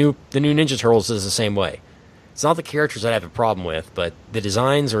 Like the new Ninja Turtles is the same way. It's not the characters that I have a problem with, but the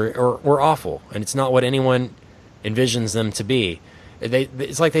designs were awful, and it's not what anyone envisions them to be.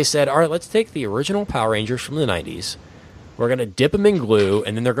 It's like they said, all right, let's take the original Power Rangers from the 90s. We're going to dip them in glue,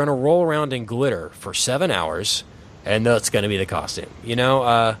 and then they're going to roll around in glitter for 7 hours, and that's going to be the costume.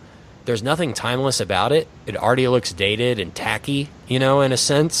 There's nothing timeless about it. It already looks dated and tacky, in a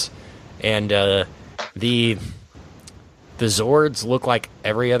sense. And the Zords look like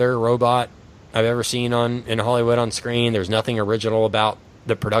every other robot I've ever seen in Hollywood on screen. There's nothing original about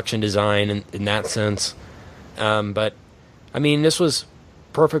the production design in that sense. But, I mean, this was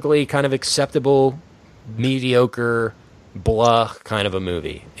perfectly kind of acceptable, mediocre, blah kind of a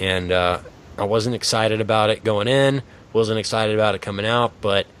movie. And I wasn't excited about it going in, wasn't excited about it coming out,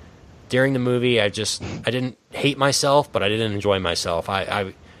 but during the movie, I didn't hate myself, but I didn't enjoy myself.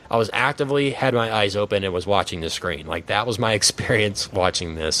 I was actively had my eyes open and was watching the screen. Like, that was my experience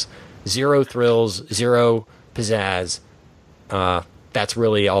watching this. Zero thrills, zero pizzazz. That's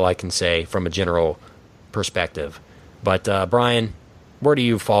really all I can say from a general perspective. But Brian, where do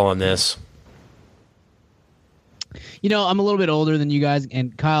you fall on this? I'm a little bit older than you guys,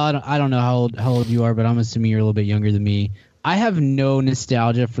 and Kyle, I don't know how old you are, but I'm assuming you're a little bit younger than me. I have no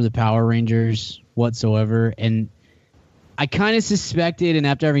nostalgia for the Power Rangers whatsoever, and I kind of suspected, and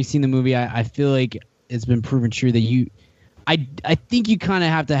after having seen the movie, I feel like it's been proven true that I think you kind of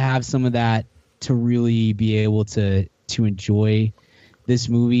have to have some of that to really be able to enjoy this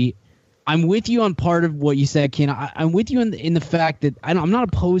movie. I'm with you on part of what you said, Ken. I'm with you in the fact that I'm not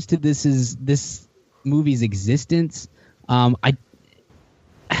opposed to this movie's existence.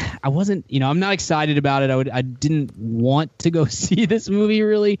 I wasn't, I'm not excited about it. I didn't want to go see this movie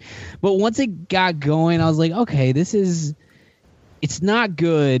really, but once it got going, I was like, okay, it's not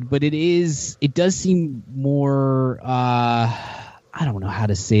good, but it does seem more, I don't know how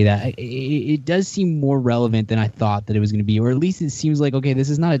to say that. It does seem more relevant than I thought that it was going to be, or at least it seems like, okay,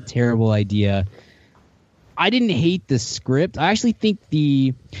 this is not a terrible idea. I didn't hate the script. I actually think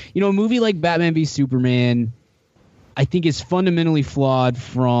a movie like Batman v Superman, I think is fundamentally flawed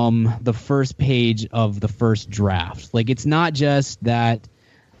from the first page of the first draft. Like, it's not just that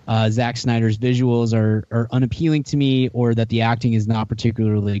Zack Snyder's visuals are unappealing to me, or that the acting is not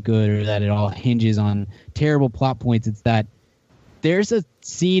particularly good, or that it all hinges on terrible plot points. It's that there's a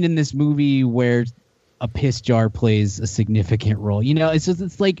scene in this movie where a piss jar plays a significant role.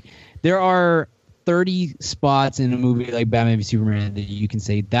 It's like there are 30 spots in a movie like Batman v Superman that you can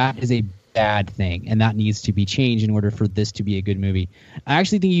say that is a bad thing, and that needs to be changed in order for this to be a good movie. I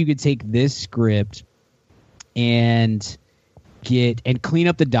actually think you could take this script and clean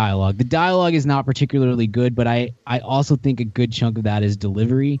up the dialogue. The dialogue is not particularly good, but I also think a good chunk of that is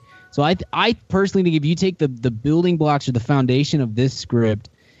delivery. So I personally think if you take the building blocks or the foundation of this script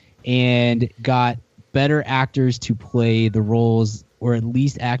and got better actors to play the roles, or at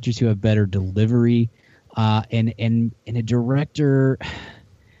least actors who have better delivery, and a director,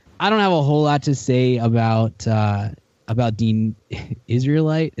 I don't have a whole lot to say about Dean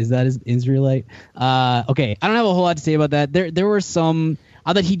Israelite. Is that his Israelite? Okay, I don't have a whole lot to say about that. There were some.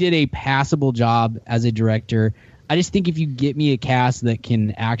 I thought he did a passable job as a director. I just think if you get me a cast that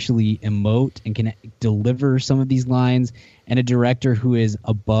can actually emote and can deliver some of these lines, and a director who is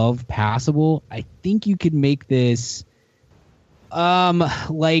above passable, I think you could make this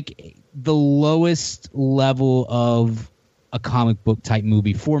like the lowest level of a comic book type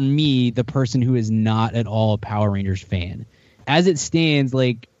movie for me, the person who is not at all a Power Rangers fan. As it stands,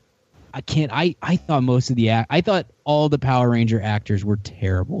 like, I thought all the Power Ranger actors were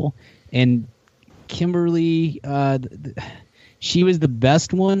terrible, and Kimberly, she was the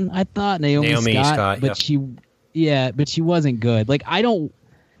best one, I thought. Naomi Scott, but yeah. But she wasn't good. Like,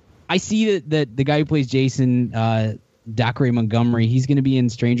 I see that the guy who plays Jason, Dacre Montgomery, he's going to be in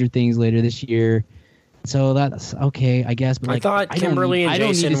Stranger Things later this year. So that's okay, I guess. But I thought Kimberly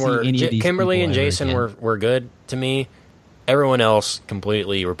and Jason were good to me. Everyone else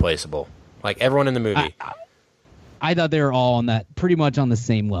completely replaceable. Like, everyone in the movie. I thought they were all on that, pretty much on the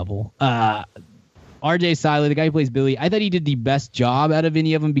same level. RJ Siley, the guy who plays Billy, I thought he did the best job out of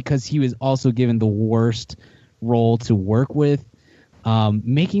any of them because he was also given the worst role to work with.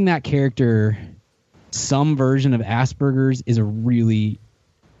 Making that character some version of Asperger's is a really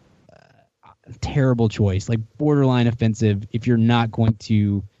terrible choice, like borderline offensive. If you're not going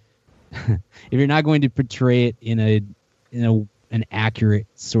to, portray it in an accurate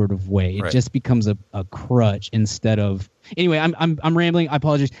sort of way, it just becomes a crutch instead of. Anyway, I'm rambling. I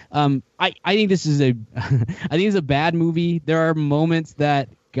apologize. I think this is a bad movie. There are moments that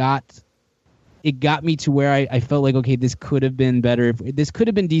got me to where I felt like, okay, this could have been better. This could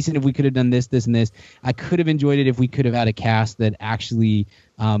have been decent if we could have done this, and this. I could have enjoyed it if we could have had a cast that actually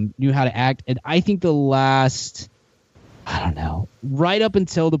knew how to act. And I think the last, I don't know, right up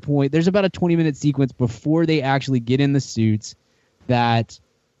until the point, there's about a 20-minute sequence before they actually get in the suits that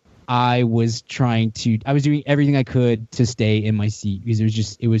I was doing everything I could to stay in my seat,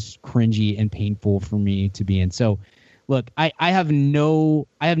 because it was cringy and painful for me to be in. So, look, I have no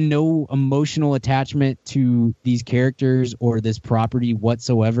emotional attachment to these characters or this property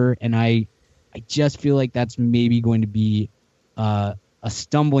whatsoever, and I just feel like that's maybe going to be a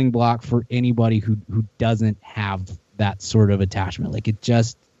stumbling block for anybody who doesn't have that sort of attachment. Like, it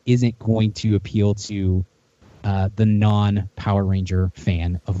just isn't going to appeal to the non-Power Ranger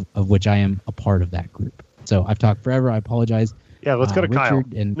fan of which I am a part of that group. So I've talked forever. I apologize. Yeah, let's go to Richard Kyle.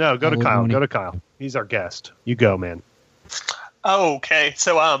 No, go to Kyle. Go to Kyle. He's our guest. You go, man. Okay,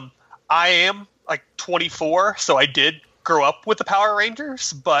 so I am like 24, so I did grow up with the Power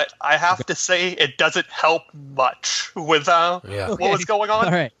Rangers, but I have to say it doesn't help much with what was going on.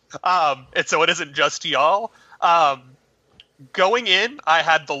 All right. And so it isn't just y'all. Going in, I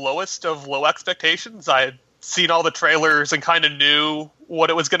had the lowest of low expectations. I had seen all the trailers and kind of knew what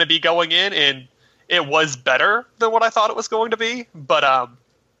it was going to be going in, and it was better than what I thought it was going to be. But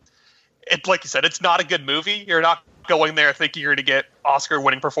it, like you said, it's not a good movie. You're not going there thinking you're going to get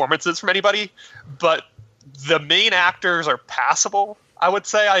Oscar-winning performances from anybody, but the main actors are passable, I would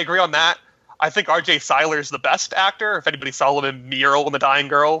say. I agree on that. I think R.J. Seiler's the best actor. If anybody saw him in Mural and The Dying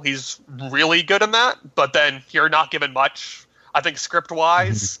Girl, he's really good in that, but then you're not given much, I think,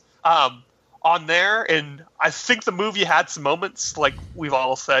 script-wise on there. And I think the movie had some moments, like we've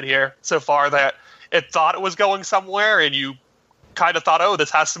all said here so far, that it thought it was going somewhere, and you kind of thought, oh, this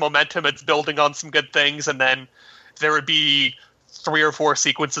has some momentum, it's building on some good things, and then there would be 3 or 4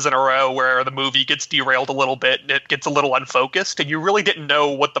 sequences in a row where the movie gets derailed a little bit and it gets a little unfocused, and you really didn't know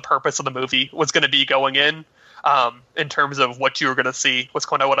what the purpose of the movie was going to be going in terms of what you were going to see. Was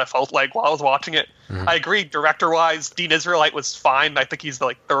kind of what I felt like while I was watching it. Mm-hmm. I agree, director-wise, Dean Israelite was fine. I think he's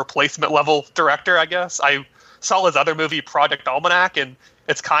the replacement level director, I guess. I saw his other movie, Project Almanac, and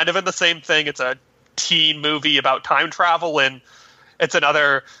it's kind of in the same thing. It's a teen movie about time travel, and it's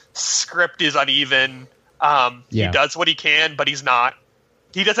another script is uneven. He does what he can, but he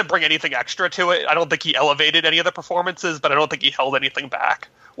doesn't bring anything extra to it. I don't think he elevated any of the performances, but I don't think he held anything back,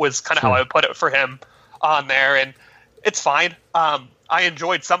 was kind of how I would put it for him on there. And it's fine. I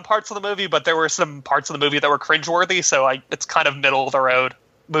enjoyed some parts of the movie, but there were some parts of the movie that were cringeworthy. So it's kind of middle of the road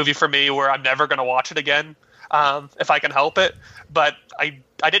movie for me, where I'm never going to watch it again, if I can help it. But I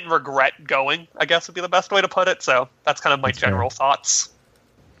didn't regret going, I guess would be the best way to put it. So that's kind of my general thoughts.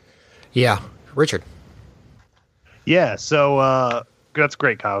 Yeah. Richard. Yeah, so that's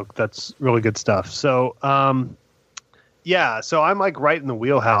great, Kyle. That's really good stuff. So, so I'm like right in the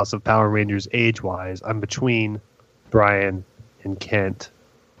wheelhouse of Power Rangers age-wise. I'm between Brian and Kent,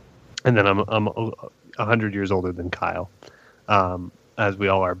 and then I'm 100 years older than Kyle, as we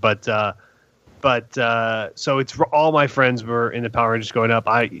all are. But so it's all my friends were in the Power Rangers growing up.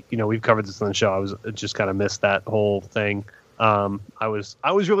 We've covered this on the show. I was just kind of missed that whole thing. I was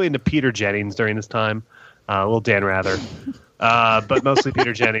really into Peter Jennings during this time. A little Dan Rather, but mostly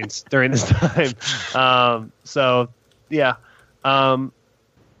Peter Jennings during this time. But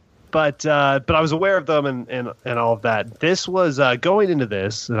I was aware of them and all of that. This was going into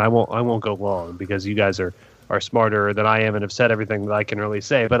this, and I won't go long because you guys are smarter than I am and have said everything that I can really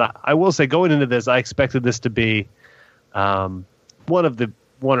say. But I will say, going into this, I expected this to be one of the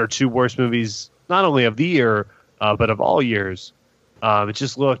 1 or 2 worst movies, not only of the year, but of all years. It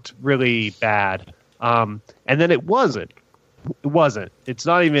just looked really bad. And then it wasn't. It's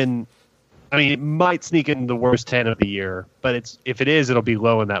not even. I mean, it might sneak in the worst 10 of the year, but if it is, it'll be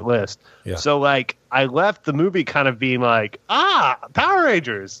low in that list. Yeah. So, like, I left the movie kind of being like, Power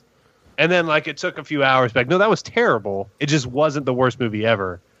Rangers. And then, like, it took a few hours back. No, that was terrible. It just wasn't the worst movie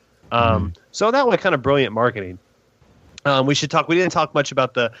ever. So that was kind of brilliant marketing. We didn't talk much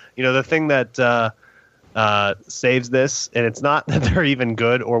about the thing that saves this, and it's not that they're even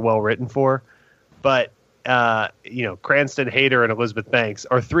good or well written for, but Cranston, Hader, and Elizabeth Banks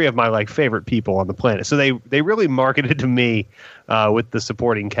are three of my like favorite people on the planet. So they really marketed to me with the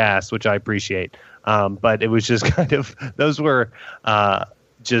supporting cast, which I appreciate. But it was just kind of those were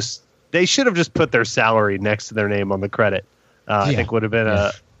just they should have just put their salary next to their name on the credit. I think would have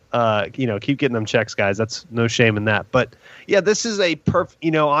been keep getting them checks, guys. That's no shame in that. But yeah, this is a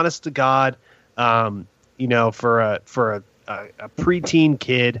honest to God, for a preteen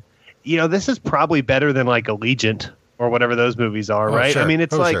kid, this is probably better than like Allegiant or whatever those movies are, right? Sure. I mean,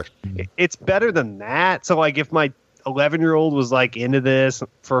 it's it's better than that. So like, if my 11-year-old was like into this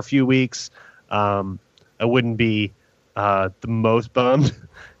for a few weeks, I wouldn't be the most bummed.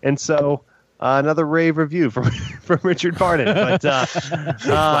 And so. Another rave review from Richard Barton. But if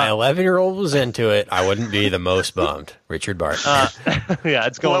my 11-year-old was into it, I wouldn't be the most bummed. Richard Barton. Yeah,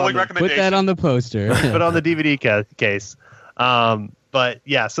 it's going on. Put that on the poster. Put on the DVD case. But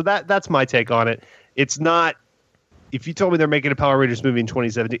yeah, so that's my take on it. It's not. If you told me they're making a Power Rangers movie in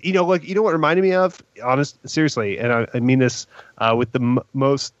 2017, you know what it reminded me of? Seriously, and I mean this with the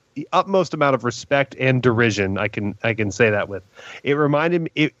utmost amount of respect and derision I can say that with. It reminded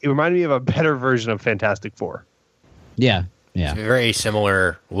me of a better version of Fantastic Four. Yeah. It's a very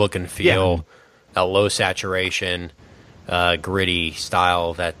similar look and feel, a low saturation, gritty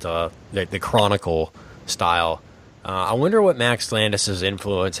style that the Chronicle style. I wonder what Max Landis'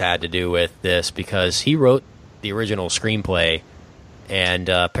 influence had to do with this, because he wrote the original screenplay, and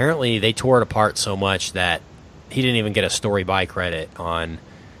apparently they tore it apart so much that he didn't even get a story by credit on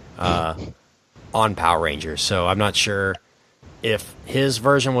Power Rangers. So I'm not sure if his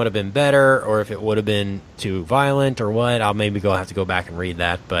version would have been better or if it would have been too violent or what. I'll maybe have to go back and read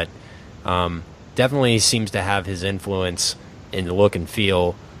that, but definitely seems to have his influence in the look and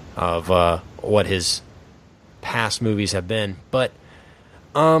feel of what his past movies have been. But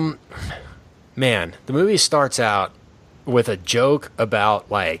man, the movie starts out with a joke about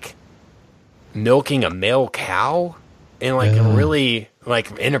like milking a male cow, and like a really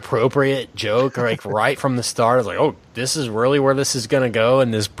like inappropriate joke, or like right from the start. I was like, oh, this is really where this is gonna go in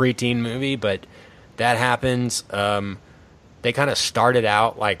this preteen movie. But that happens. They kind of started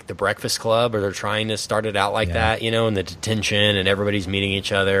out like the Breakfast Club, or they're trying to start it out like that, in the detention, and everybody's meeting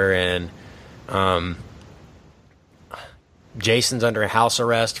each other, and Jason's under house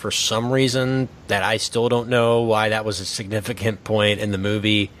arrest for some reason that I still don't know why that was a significant point in the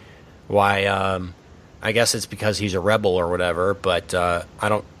movie. Why? I guess it's because he's a rebel or whatever, but I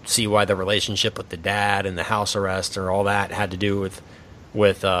don't see why the relationship with the dad and the house arrest or all that had to do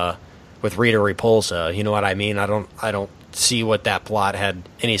with Rita Repulsa. You know what I mean? I don't see what that plot had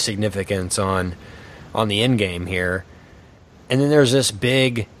any significance on the end game here. And then there's this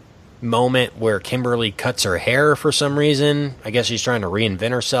big moment where Kimberly cuts her hair for some reason. I guess she's trying to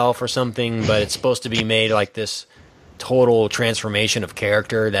reinvent herself or something, but it's supposed to be made like this total transformation of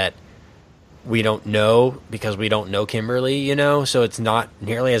character that we don't know because we don't know Kimberly, so it's not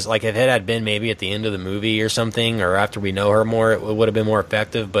nearly as like if it had been maybe at the end of the movie or something, or after we know her more, it would have been more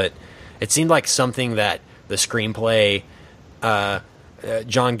effective. But it seemed like something that the screenplay,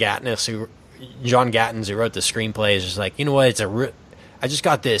 John Gattens, who wrote the screenplay, is just like, you know what, I just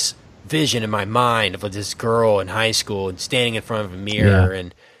got this vision in my mind of this girl in high school and standing in front of a mirror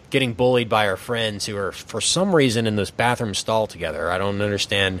and getting bullied by her friends who are for some reason in this bathroom stall together. I don't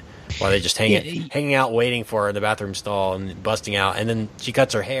understand why they just hanging out waiting for her in the bathroom stall and busting out, and then she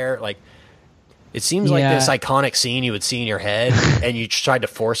cuts her hair. Like, it seems like this iconic scene you would see in your head, and you tried to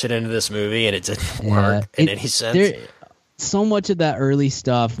force it into this movie, and it didn't work in any sense. So much of that early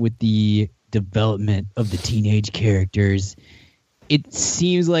stuff with the development of the teenage characters, it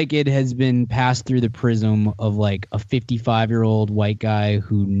seems like it has been passed through the prism of like a 55-year-old white guy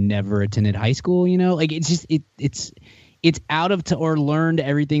who never attended high school. Like it's just it's out of or learned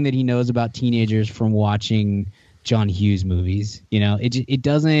everything that he knows about teenagers from watching John Hughes movies. It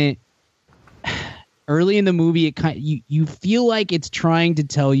doesn't. Early in the movie, it you feel like it's trying to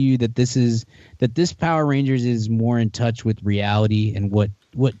tell you that this Power Rangers is more in touch with reality and what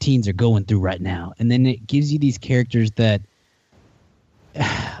teens are going through right now, and then it gives you these characters that.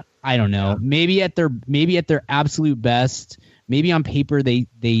 I don't know. Maybe at their absolute best, maybe on paper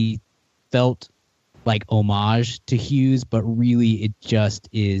they felt like homage to Hughes, but really it just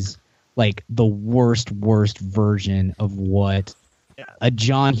is like the worst version of what a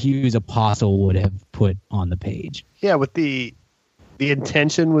John Hughes apostle would have put on the page. Yeah, with the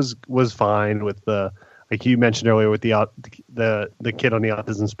intention was fine with the, like you mentioned earlier, with the kid on the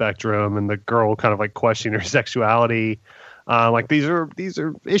autism spectrum and the girl kind of like questioning her sexuality. Like these are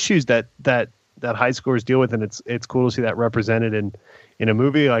issues that high schoolers deal with, and it's cool to see that represented in a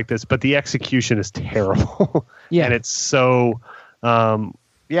movie like this, but the execution is terrible. Yeah. And it's so, kind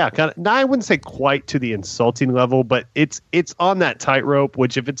of, I wouldn't say quite to the insulting level, but it's on that tightrope,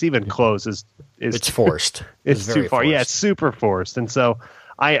 which if it's even close is It's forced. it's too very far. Yeah, forced. it's super forced. And so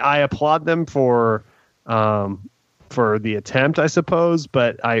I applaud them for the attempt, I suppose,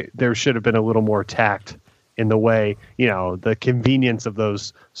 but there should have been a little more tact in the way, the convenience of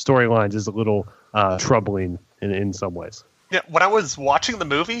those storylines is a little troubling in some ways. Yeah, when I was watching the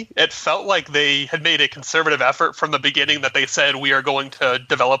movie, it felt like they had made a conservative effort from the beginning that they said, we are going to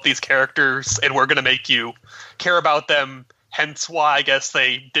develop these characters and we're going to make you care about them. Hence why I guess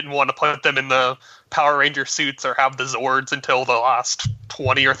they didn't want to put them in the Power Ranger suits or have the Zords until the last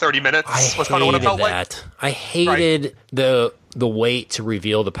 20 or 30 minutes. I was kind of what it hated felt that. like. I hated the wait to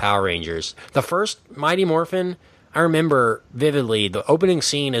reveal the Power Rangers. The first Mighty Morphin, I remember vividly. The opening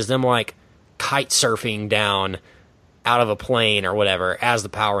scene is them like kite surfing down out of a plane or whatever as the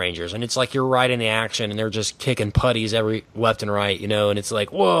Power Rangers, and it's like you're right in the action, and they're just kicking putties every left and right, and it's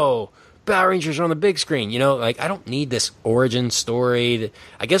like, whoa, Power Rangers are on the big screen, like I don't need this origin story.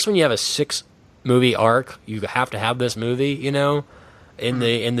 I guess when you have a 6-movie arc, you have to have this movie, in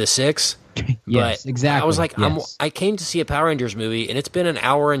the 6. Yes, But exactly. I was like, Yes. I came to see a Power Rangers movie, and it's been an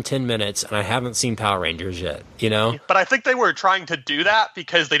hour and 10 minutes, and I haven't seen Power Rangers yet. But I think they were trying to do that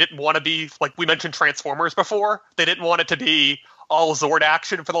because they didn't want to be, like we mentioned Transformers before, they didn't want it to be all Zord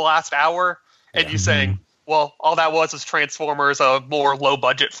action for the last hour, and you saying, well, all that was Transformers, a more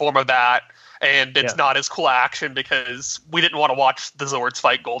low-budget form of that, and it's not as cool action because we didn't want to watch the Zords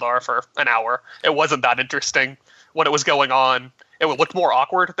fight Goldar for an hour. It wasn't that interesting when it was going on. It would look more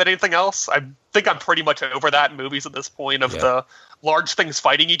awkward than anything else. I think I'm pretty much over that in movies at this point of the large things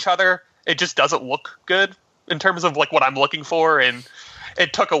fighting each other. It just doesn't look good in terms of like what I'm looking for, and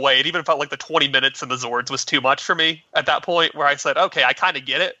it took away. It even felt like the 20 minutes in the Zords was too much for me at that point, where I said, okay, I kind of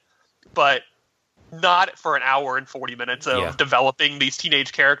get it, but not for an hour and 40 minutes of developing these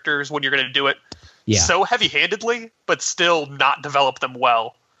teenage characters when you're going to do it so heavy-handedly, but still not develop them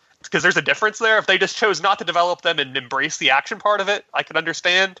well. Because there's a difference there. If they just chose not to develop them and embrace the action part of it, I could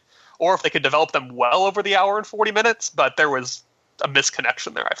understand. Or if they could develop them well over the hour and 40 minutes, but there was a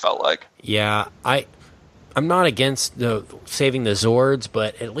misconnection there, I felt like. Yeah, I'm not against saving the Zords,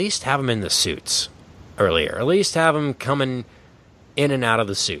 but at least have them in the suits earlier. At least have them coming in and out of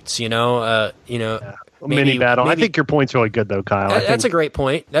the suits, mini battle. I think your point's really good, though, Kyle. That's a great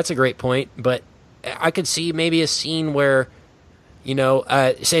point. But I could see maybe a scene where,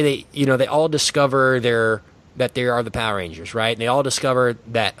 say they all discover that they are the Power Rangers, right? And they all discover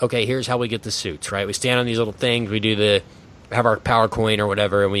that, okay, here's how we get the suits, right? We stand on these little things, we have our power coin or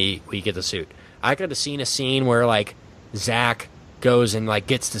whatever, and we get the suit. I could have seen a scene where like Zach goes and like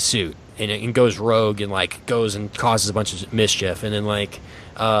gets the suit and goes rogue and like goes and causes a bunch of mischief, and then like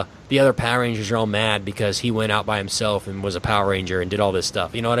the other Power Rangers are all mad because he went out by himself and was a Power Ranger and did all this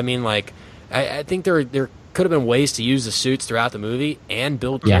stuff. You know what I mean? Like I think there could have been ways to use the suits throughout the movie and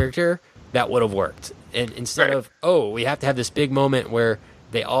build character that would have worked. And instead of, we have to have this big moment where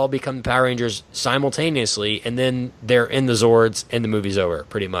they all become the Power Rangers simultaneously, and then they're in the Zords and the movie's over,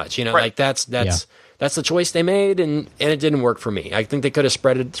 pretty much. Like that's the choice they made, and it didn't work for me. I think they could have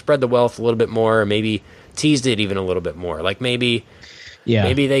spread the wealth a little bit more, or maybe teased it even a little bit more. Like maybe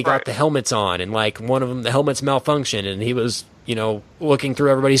they got the helmets on, and like one of them, the helmets malfunctioned, and he was looking through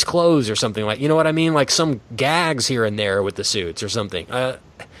everybody's clothes or something, like, you know what I mean? Like some gags here and there with the suits or something.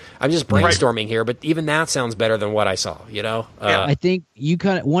 I'm just brainstorming here, but even that sounds better than what I saw, I think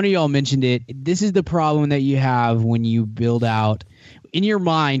one of y'all mentioned it. This is the problem that you have when you build out, in your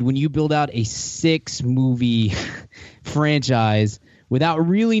mind, when you build out a 6-movie franchise without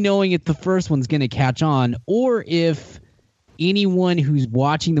really knowing if the first one's going to catch on, or if anyone who's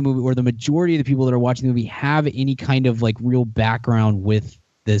watching the movie, or the majority of the people that are watching the movie, have any kind of like real background with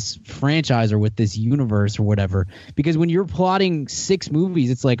this franchise or with this universe or whatever. Because when you're plotting 6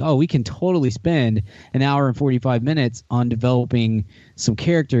 movies, it's like, we can totally spend an hour and 45 minutes on developing some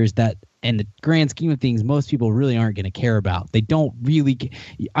characters that, in the grand scheme of things, most people really aren't going to care about. They don't really.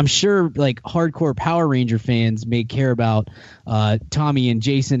 I'm sure like hardcore Power Ranger fans may care about Tommy and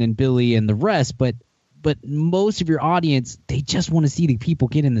Jason and Billy and the rest, but most of your audience, they just want to see the people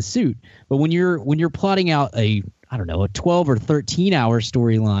get in the suit. But when you're plotting out a 12 or 13 hour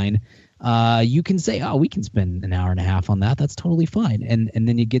storyline, you can say, we can spend an hour and a half on that. That's totally fine. And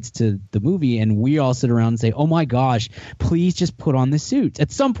then it gets to the movie, and we all sit around and say, oh my gosh, please just put on the suits.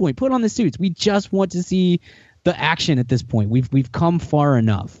 At some point, put on the suits. We just want to see the action at this point. We've come far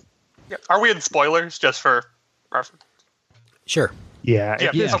enough. Yeah. Are we in spoilers just for reference? Sure. Yeah,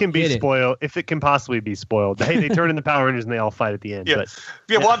 if this can be Get it. spoiled, if it can possibly be spoiled. Hey, they turn into Power Rangers and they all fight at the end. Yeah.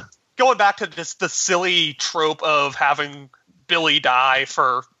 But Well, going back to just the silly trope of having Billy die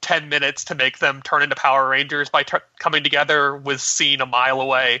for 10 minutes to make them turn into Power Rangers by coming together was seen a mile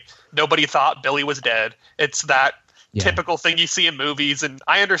away. Nobody thought Billy was dead. It's that typical thing you see in movies, and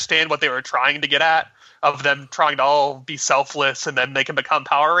I understand what they were trying to get at, of them trying to all be selfless and then they can become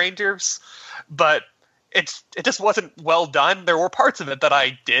Power Rangers. But it just wasn't well done. There were parts of it that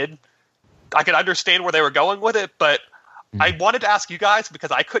I could understand where they were going with it, but I wanted to ask you guys,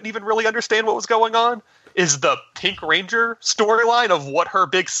 because I couldn't even really understand what was going on, is the Pink Ranger storyline of what her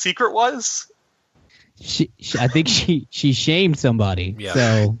big secret was. I think she shamed somebody.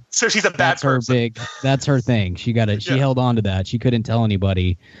 Yeah. So she's a bad That's her person. that's her thing. She held on to that. She couldn't tell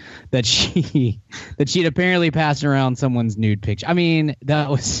anybody that she'd apparently passed around someone's nude picture. I mean,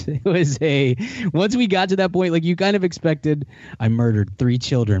 once we got to that point, like, you kind of expected, I murdered 3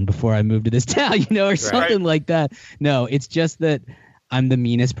 children before I moved to this town, or something like that. No, it's just that I'm the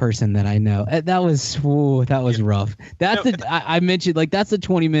meanest person that I know. That was rough. I mentioned, like, that's the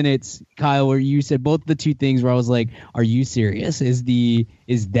 20 minutes, Kyle, where you said both the two things where I was like, are you serious?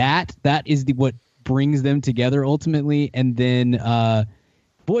 That is what brings them together ultimately? And then,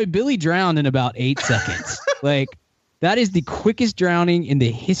 boy, Billy drowned in about 8 seconds. Like, that is the quickest drowning in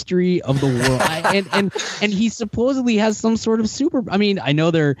the history of the world. And he supposedly has some sort of super. I mean, I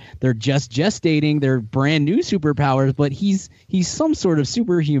know they're just gestating their brand new superpowers, but he's some sort of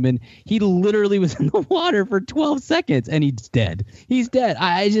superhuman. He literally was in the water for 12 seconds and he's dead. He's dead.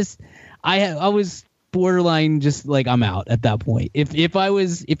 I was borderline just like, I'm out at that point. If I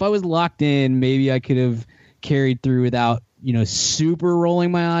was locked in, maybe I could have carried through without super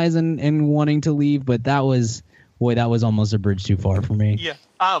rolling my eyes and wanting to leave. But that was almost a bridge too far for me. Yeah.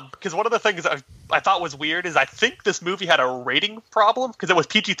 Because one of the things I thought was weird is I think this movie had a rating problem because it was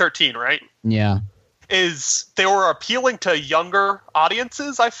PG-13, right? Yeah. Is they were appealing to younger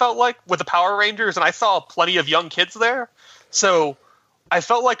audiences, I felt like, with the Power Rangers, and I saw plenty of young kids there. So I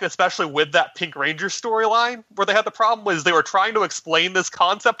felt like, especially with that Pink Ranger storyline, where they had the problem was they were trying to explain this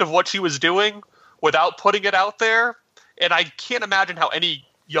concept of what she was doing without putting it out there. And I can't imagine how any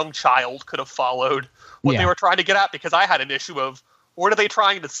young child could have followed what they were trying to get at, because I had an issue of what are they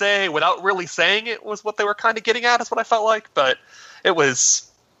trying to say without really saying it was what they were kind of getting at, is what I felt like. But it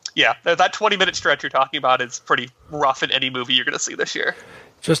was, that 20-minute stretch you're talking about is pretty rough in any movie you're going to see this year.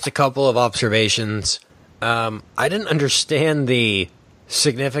 Just a couple of observations. I didn't understand the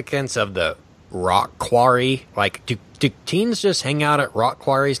significance of the rock quarry. Like, do teens just hang out at rock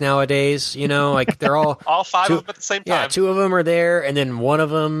quarries nowadays? Like, they're all all 5 of them at the same time. Yeah, 2 of them are there, and then one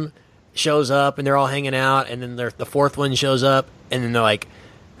of them shows up, and they're all hanging out, and then the 4th one shows up, and then they're like,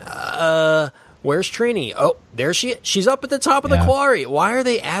 where's Trini? Oh, there she is. She's up at the top of the quarry. Why are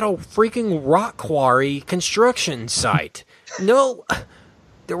they at a freaking rock quarry construction site? No,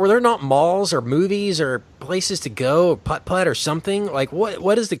 were there not malls or movies or places to go, or putt-putt or something? Like,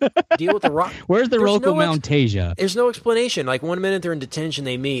 what is the deal with the rock? Where's the local Mount Tasia? There's no explanation. Like, 1 minute they're in detention,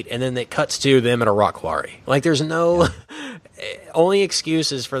 they meet, and then it cuts to them at a rock quarry. Like, there's no... only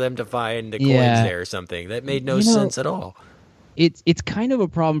excuses for them to find the coins there or something. That made no sense at all. It's kind of a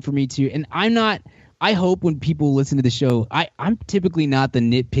problem for me too. And I hope when people listen to the show, I'm typically not the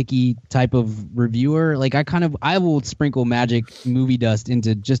nitpicky type of reviewer. Like, I will sprinkle magic movie dust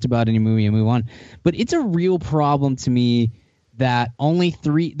into just about any movie and move on. But it's a real problem to me that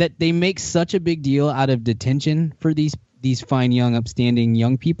that they make such a big deal out of detention for these fine, young, upstanding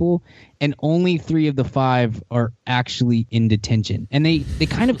young people, and only 3 of the 5 are actually in detention. And they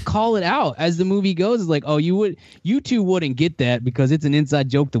kind of call it out as the movie goes. It's like, oh, you two wouldn't get that because it's an inside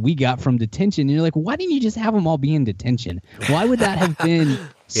joke that we got from detention. And you're like, why didn't you just have them all be in detention? Why would that have been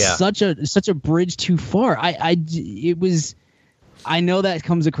such a bridge too far? I know that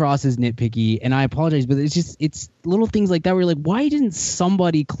comes across as nitpicky, and I apologize, but it's little things like that where you're like, why didn't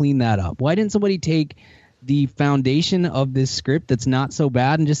somebody clean that up? Why didn't somebody take the foundation of this script that's not so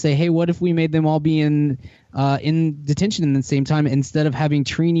bad and just say, hey, what if we made them all be in detention at the same time, instead of having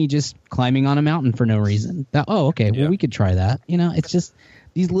Trini just climbing on a mountain for no reason? Well, we could try that. It's just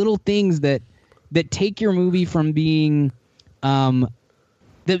these little things that take your movie from being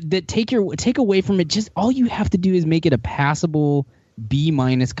that take away from it. Just all you have to do is make it a passable B-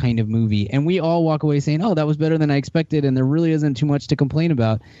 kind of movie, and we all walk away saying, oh, that was better than I expected, and there really isn't too much to complain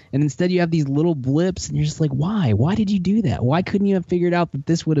about. And instead you have these little blips, and you're just like, why did you do that? Why couldn't you have figured out that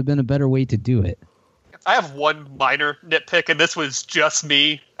this would have been a better way to do it? I have one minor nitpick, and this was just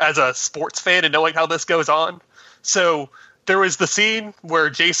me as a sports fan and knowing how this goes on. So there was the scene where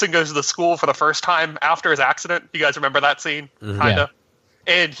Jason goes to the school for the first time after his accident. You guys remember that scene? Kind of.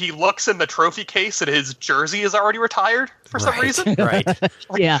 And he looks in the trophy case and his jersey is already retired for some reason. Right.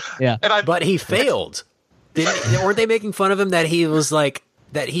 Yeah. But he failed. Weren't they making fun of him that he was like,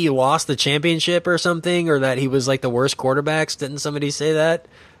 that he lost the championship or something, or that he was like the worst quarterbacks? Didn't somebody say that?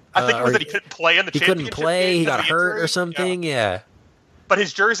 I think it was that he couldn't play in the championship. He couldn't play. He got hurt injury. or something. Yeah. But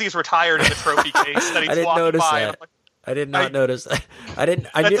his jersey is retired in the trophy case that he's I didn't walking notice by. that. I did not notice that.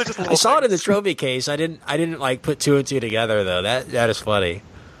 I saw it in the trophy case. I didn't like put two and two together though. That is funny.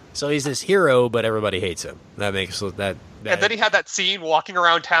 So he's this hero, but everybody hates him. That makes that. And then he had that scene walking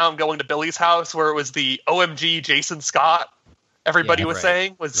around town, going to Billy's house, where it was the OMG Jason Scott. Everybody was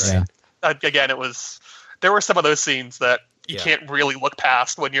saying was again. It was there were some of those scenes that you can't really look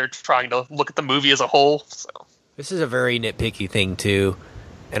past when you're trying to look at the movie as a whole. So. This is a very nitpicky thing too,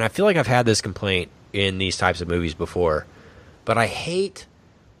 and I feel like I've had this complaint in these types of movies before, but I hate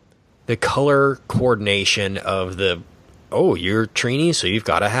the color coordination of the, oh, you're Trini, so you've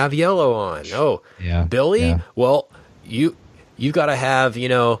got to have yellow on. Oh, Billy, well, you've got to have,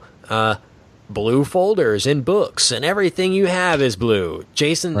 blue folders and books, and everything you have is blue.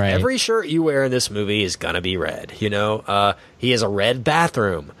 Jason, every shirt you wear in this movie is going to be red. He has a red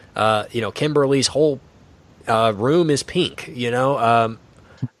bathroom. Kimberly's whole room is pink.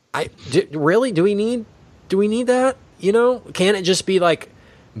 Really? Do we need that? Can it just be like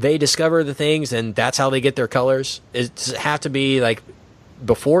they discover the things and that's how they get their colors? Does it have to be like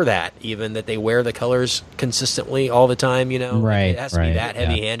before that, even that they wear the colors consistently all the time? Right. It has to be that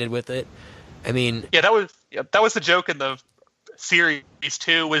heavy-handed with it. I mean, that was the joke in the series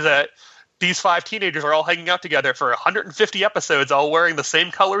too. Was that these 5 teenagers are all hanging out together for 150 episodes, all wearing the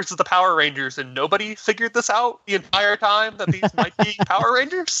same colors as the Power Rangers, and nobody figured this out the entire time that these might be Power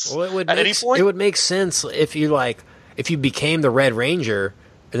Rangers. Well, any point. It would make sense if you became the Red Ranger,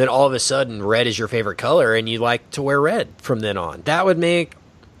 and then all of a sudden red is your favorite color, and you like to wear red from then on. That would make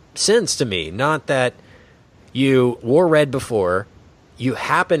sense to me. Not that you wore red before, you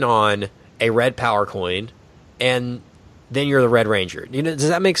happen on a red power coin, and then you're the Red Ranger. Does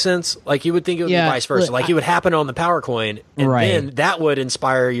that make sense? Like, you would think it would be vice versa. Like, you would happen on the power coin, and then that would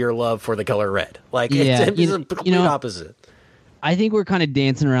inspire your love for the color red. Like, it's the complete opposite. I think we're kind of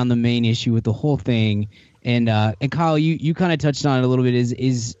dancing around the main issue with the whole thing. And Kyle, you kind of touched on it a little bit,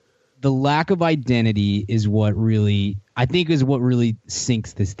 is the lack of identity is what really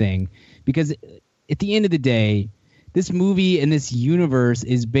sinks this thing. Because at the end of the day, this movie and this universe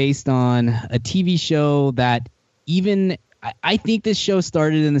is based on a TV show that I think this show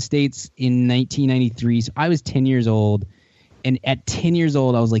started in the States in 1993. So I was 10 years old. And at 10 years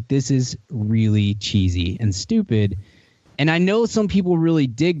old, I was like, this is really cheesy and stupid. And I know some people really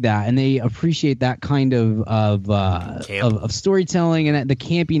dig that, and they appreciate that kind of storytelling and the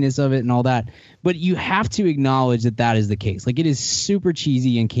campiness of it and all that. But you have to acknowledge that is the case. Like, it is super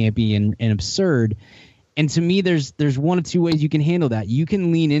cheesy and campy and absurd. And to me, there's one of two ways you can handle that. You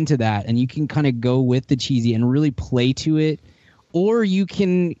can lean into that, and you can kind of go with the cheesy and really play to it, or you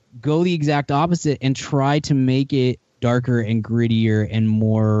can go the exact opposite and try to make it darker and grittier and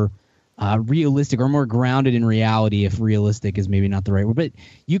more realistic, or more grounded in reality, if realistic is maybe not the right word. But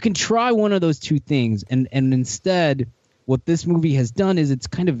you can try one of those two things, and instead what this movie has done is it's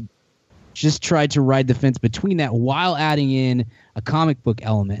kind of just tried to ride the fence between that while adding in a comic book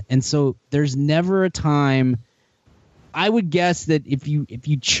element. And so there's never a time, I would guess that if you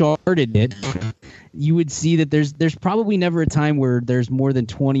charted it, you would see that there's probably never a time where there's more than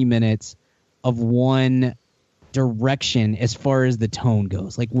 20 minutes of one direction as far as the tone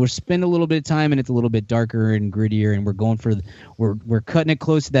goes. Like, we'll spend a little bit of time and it's a little bit darker and grittier, and we're cutting it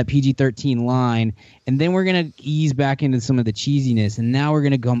close to that PG-13 line, and then we're gonna ease back into some of the cheesiness, and now we're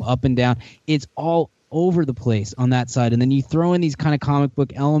gonna come up and down. It's all over the place on that side, and then you throw in these kind of comic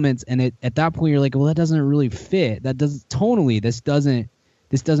book elements, and at that point you're like, well, that doesn't really fit. That doesn't tonally. This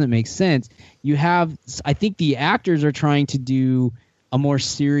doesn't make sense. I think the actors are trying to do a more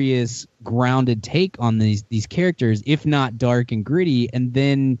serious, grounded take on these characters, if not dark and gritty. And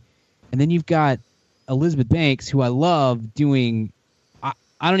then you've got Elizabeth Banks, who I love, doing. I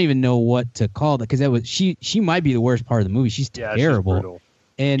don't even know what to call that, because she might be the worst part of the movie. She's terrible,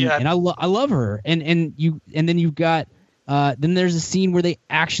 and I love her. And then you've got then there's a scene where they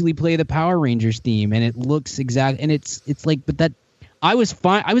actually play the Power Rangers theme, and it looks exact. And it's like, but that. I was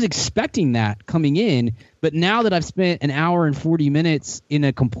fine. I was expecting that coming in, but now that I've spent an hour and 40 minutes in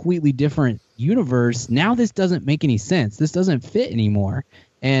a completely different universe, now this doesn't make any sense. This doesn't fit anymore,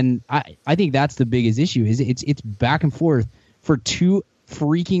 and I think that's the biggest issue. Is it's back and forth for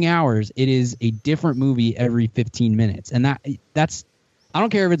freaking hours, it is a different movie every 15 minutes. And that's I don't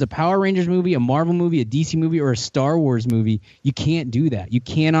care if it's a Power Rangers movie, a Marvel movie, a DC movie, or a Star Wars movie. You can't do that. You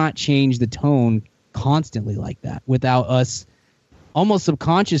cannot change the tone constantly like that without us almost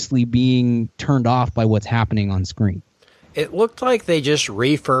subconsciously being turned off by what's happening on screen. It looked like they just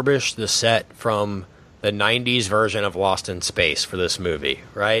refurbished the set from the 90s version of Lost in Space for this movie,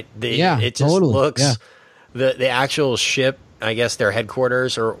 right? It just totally. looks... The actual ship, I guess their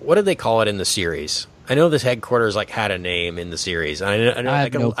headquarters, or what did they call it in the series? I know this headquarters had a name in the series. I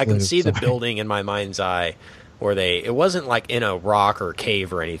can see the building in my mind's eye where it wasn't like in a rock or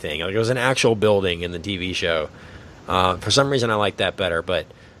cave or anything. Like, it was an actual building in the TV show. For some reason, I liked that better. But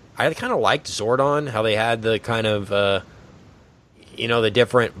I kind of liked Zordon, how they had the kind of, the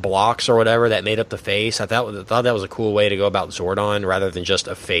different blocks or whatever that made up the face. I thought that was a cool way to go about Zordon rather than just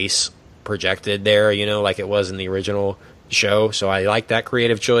a face projected there, like it was in the original show. So I like that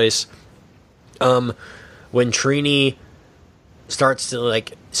creative choice. When Trini starts to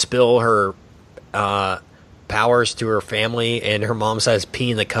spill her powers to her family and her mom says pee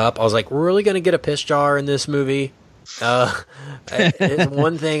in the cup, I was like, we're really going to get a piss jar in this movie? It's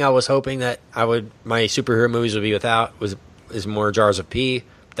one thing I was hoping that my superhero movies would be without is more jars of pee.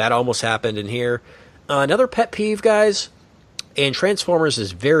 That almost happened in here. Another pet peeve, guys, and Transformers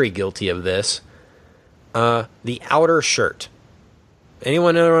is very guilty of this. The outer shirt.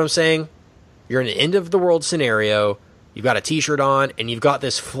 Anyone know what I'm saying? You're in an end of the world scenario. You've got a t-shirt on, and you've got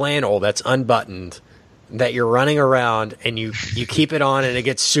this flannel that's unbuttoned that you're running around, and you keep it on, and it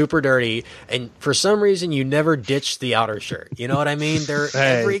gets super dirty. And for some reason, you never ditch the outer shirt. You know what I mean?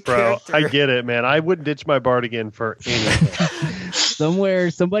 Every bro, character. I get it, man. I wouldn't ditch my Bardigan for anything.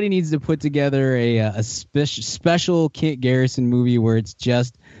 Somebody needs to put together a special Kit Garrison movie where it's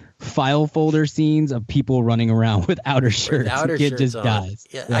just file folder scenes of people running around with outer shirts. Kid just dies.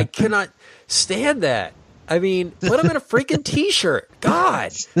 Yeah. I cannot stand that. I mean, put him in a freaking t-shirt.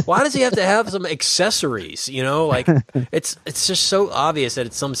 God, why does he have to have some accessories? It's just so obvious that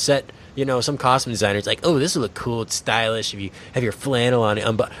it's some set. Some costume designer. It's like, oh, this will look cool. It's stylish if you have your flannel on it.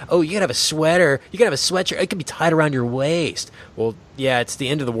 But you can have a sweater. You can have a sweatshirt. It can be tied around your waist. Well, yeah, it's the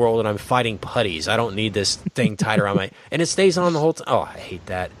end of the world, and I'm fighting putties. I don't need this thing tied around my. And it stays on the whole time. Oh, I hate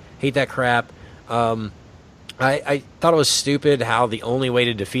that. Hate that crap. I thought it was stupid how the only way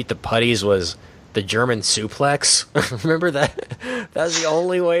to defeat the putties was the German suplex. Remember that? That was the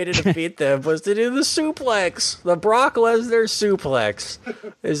only way to defeat them, was to do the suplex. The Brock Lesnar suplex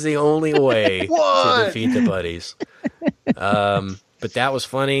is the only way to defeat the putties. But that was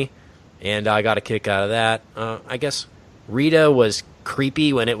funny, and I got a kick out of that. I guess Rita was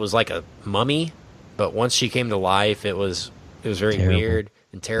creepy when it was like a mummy, but once she came to life, it was very weird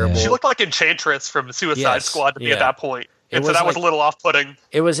and terrible. She looked like Enchantress from Suicide Squad to me at that point. And so that was a little off-putting.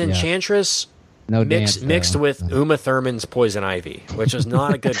 It was Enchantress mixed with Uma Thurman's Poison Ivy, which was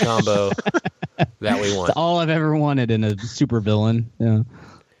not a good combo that we want. It's all I've ever wanted in a supervillain.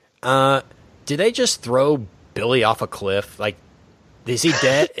 Yeah. Did they just throw Billy off a cliff? Like, is he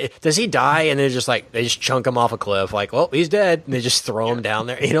dead? Does he die? And they just chunk him off a cliff. Like, well, he's dead. And they just throw him down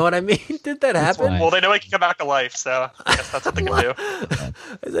there. You know what I mean? Did that happen? Well, they know he can come back to life, so I guess that's what they can do.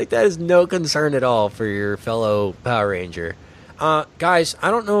 It's like, that is no concern at all for your fellow Power Ranger. Guys,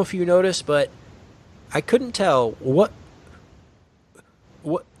 I don't know if you noticed, but I couldn't tell what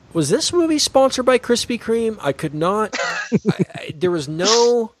was this movie sponsored by Krispy Kreme? I could not. There was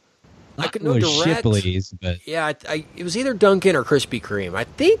no. I could no direct. Shipley's, but yeah, it was either Dunkin' or Krispy Kreme. I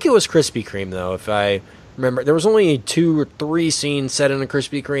think it was Krispy Kreme though, if I remember. There was only 2 or 3 scenes set in a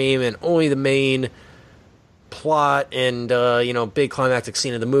Krispy Kreme, and only the main plot and big climactic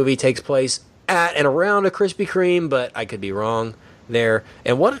scene of the movie takes place at and around a Krispy Kreme. But I could be wrong there.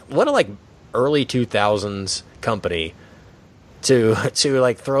 And what a early 2000s company to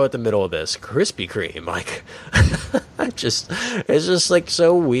throw at the middle of this Krispy Kreme, it's just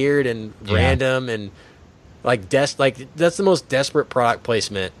so weird and random and that's the most desperate product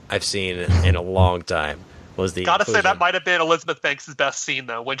placement I've seen in a long time. Was the gotta say that might have been Elizabeth Banks' best scene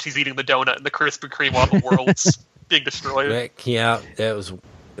though, when she's eating the donut in the Krispy Kreme while the world's being destroyed. Yeah, that was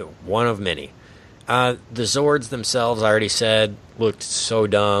one of many. The Zords themselves, I already said, looked so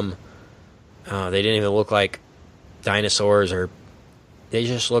dumb. They didn't even look like dinosaurs, or they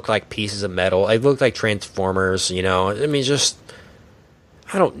just looked like pieces of metal. They looked like Transformers, I mean, just,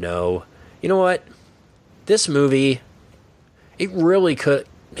 I don't know. You know what? This movie, it really could,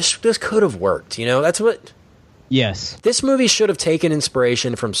 this could have worked, That's what... Yes. This movie should have taken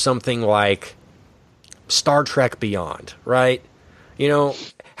inspiration from something like Star Trek Beyond, right?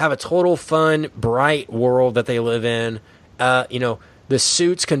 Have a total fun, bright world that they live in. The the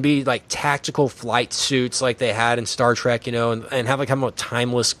suits can be like tactical flight suits like they had in Star Trek, you know, and have like kind of a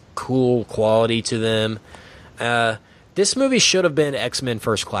timeless, cool quality to them. This movie should have been X-Men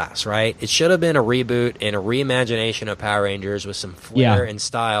First Class, right? It should have been a reboot and a reimagination of Power Rangers with some flair and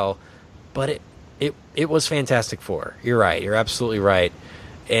style, but it was Fantastic Four. You're right. You're absolutely right,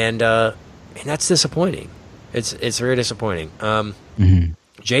 and that's disappointing. It's very disappointing.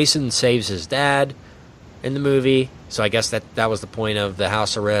 Jason saves his dad in the movie, so I guess that was the point of the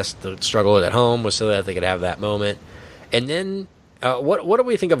house arrest. The struggle at home was so that they could have that moment. And then, what do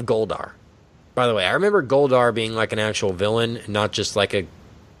we think of Goldar? By the way, I remember Goldar being like an actual villain, not just like a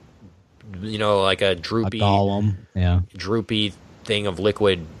droopy golem, droopy thing of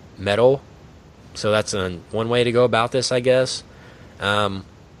liquid metal. So that's one way to go about this, I guess.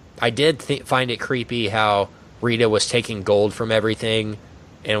 I did find it creepy how Rita was taking gold from everything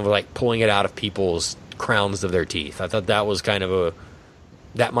and like pulling it out of people's crowns of their teeth. I thought that was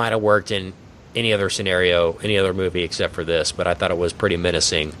that might have worked in any other scenario, any other movie except for this, but I thought it was pretty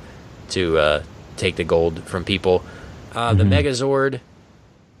menacing to take the gold from people. The Megazord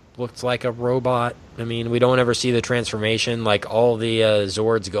looked like a robot. I mean, we don't ever see the transformation, like all the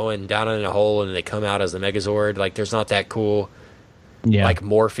Zords going down in a hole and they come out as the Megazord. Like, there's not that cool like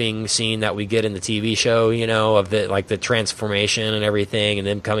morphing scene that we get in the TV show, you know, of the transformation and everything and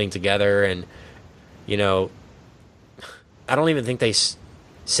them coming together. And, you know, I don't even think they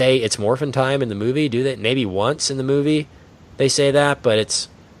say it's morphin' time in the movie, do they? Maybe once in the movie they say that, but it's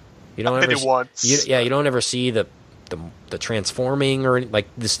you don't ever once. You don't ever see the transforming or like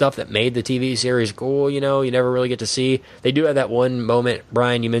the stuff that made the TV series cool. You know, you never really get to see. They do have that one moment,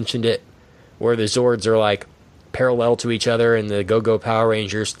 Brian, you mentioned it, where the Zords are like parallel to each other and the Go-Go Power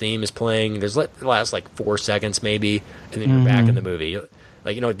Rangers theme is playing. It lasts like 4 seconds maybe, and then you're back in the movie.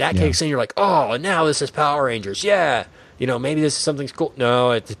 Like, you know, that kicks in, you're like, oh, and now this is Power Rangers. Yeah. You know, maybe this is something cool.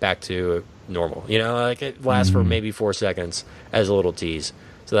 No, it's back to normal. You know, like it lasts for maybe 4 seconds as a little tease.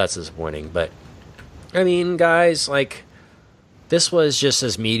 So that's disappointing. But, I mean, guys, like, this was just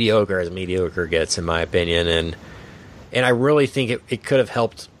as mediocre gets, in my opinion. And I really think it could have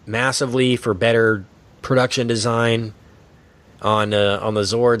helped massively for better production design on the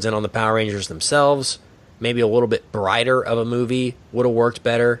Zords and on the Power Rangers themselves. Maybe a little bit brighter of a movie would have worked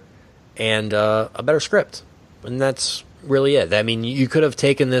better, and a better script. And that's really it. I mean, you could have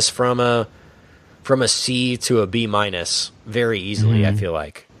taken this from a C to a B- very easily, I feel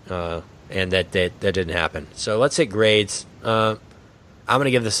like. And that didn't happen. So let's hit grades. I'm going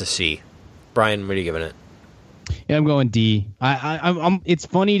to give this a C. Brian, what are you giving it? Yeah, I'm going D. I'm. It's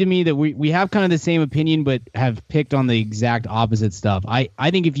funny to me that we have kind of the same opinion, but have picked on the exact opposite stuff. I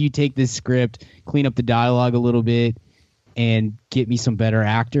think if you take this script, clean up the dialogue a little bit, and get me some better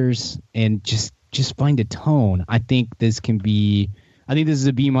actors, and just find a tone, I think this can be. I think this is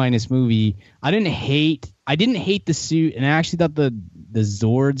a B- movie. I didn't hate the suit, and I actually thought the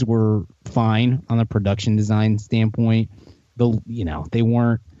Zords were fine on the production design standpoint. They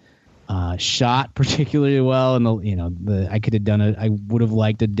weren't shot particularly well, and I could have done it. I would have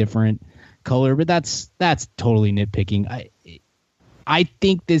liked a different color, but that's totally nitpicking. I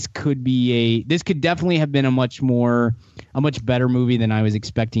think this could definitely have been a much better movie than I was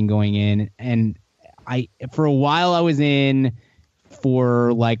expecting going in, and for a while I was in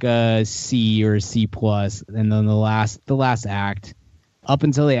for like a C or a C plus, and then the last act, up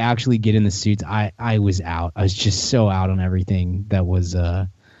until they actually get in the suits, I was out. I was just so out on everything that was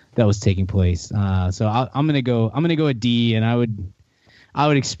taking place. So I'm gonna go a D, and I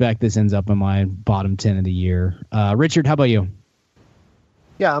would expect this ends up in my bottom 10 of the year. Richard, how about you?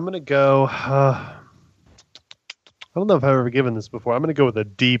 Yeah, I'm gonna go. I don't know if I've ever given this before. I'm gonna go with a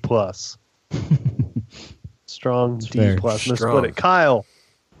D plus. Strong That's D fair. plus. I'm gonna split it. Kyle,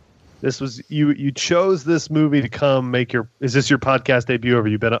 this was you chose this movie to come make your. Is this your podcast debut? Or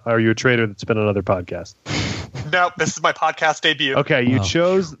are you a trader that's been on other podcasts? No, this is my podcast debut. Okay, you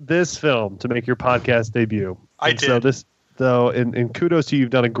chose this film to make your podcast debut. I did. And kudos to you. You've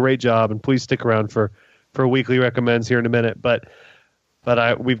done a great job, and please stick around for weekly recommends here in a minute. But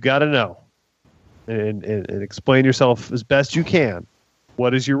we've got to know and explain yourself as best you can.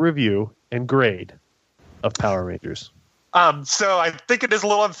 What is your review and grade of Power Rangers? So I think it is a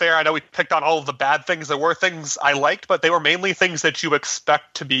little unfair. I know we picked on all of the bad things. There were things I liked, but they were mainly things that you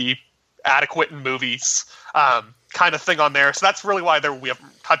expect to be adequate in movies, kind of thing on there. So that's really why we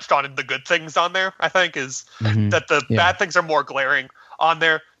haven't touched on the good things on there, I think, is that the bad things are more glaring on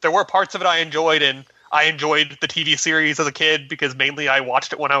there. There were parts of it I enjoyed, and I enjoyed the TV series as a kid because mainly I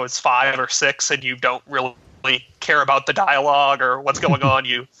watched it when I was 5 or 6, and you don't really care about the dialogue or what's going on.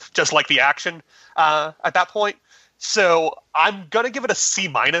 You just like the action at that point. So I'm going to give it a C-,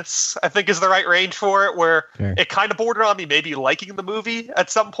 I think is the right range for it, where it kind of bordered on me maybe liking the movie at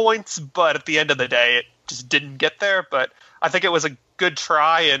some points, but at the end of the day, it just didn't get there. But I think it was a good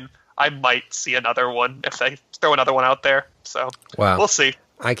try, and I might see another one if they throw another one out there. So we'll see.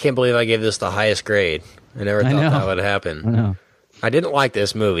 I can't believe I gave this the highest grade. I never thought that would happen. I know. I didn't like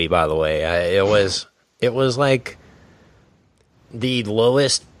this movie, by the way. It was like the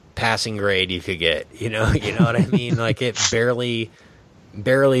lowest passing grade you could get. You know what I mean? Like it barely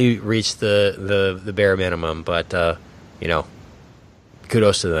reached the bare minimum. But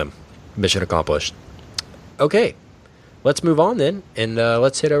kudos to them. Mission accomplished. Okay, let's move on then, and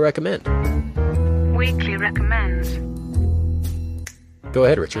let's hit a recommend. Weekly recommends. Go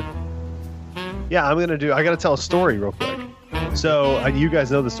ahead, Richard. Yeah, I got to tell a story real quick. So you guys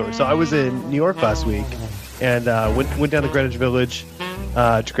know the story. So I was in New York last week and went down to Greenwich Village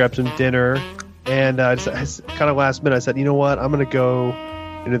to grab some dinner. And I kind of last minute, I said, you know what? I'm going to go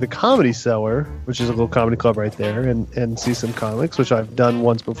into the Comedy Cellar, which is a little comedy club right there, and see some comics, which I've done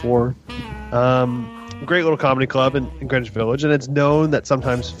once before. Great little comedy club in Greenwich Village. And it's known that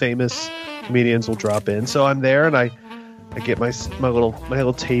sometimes famous comedians will drop in. So I'm there and I get my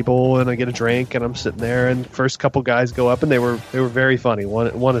little table and I get a drink and I'm sitting there and first couple guys go up and they were very funny.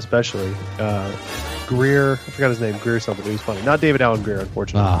 One especially, Greer. I forgot his name. Greer something. He was funny. Not David Allen Greer,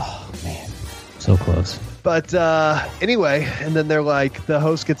 unfortunately. Oh man, so close. But anyway, and then they're like, the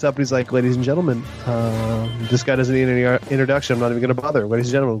host gets up and he's like, ladies and gentlemen, this guy doesn't need any introduction. I'm not even going to bother. Ladies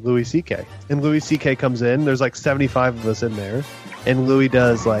and gentlemen, Louis C.K. And Louis C.K. comes in. There's like 75 of us in there. And Louis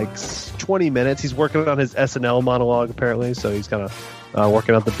does like 20 minutes. He's working on his SNL monologue, apparently. So he's kind of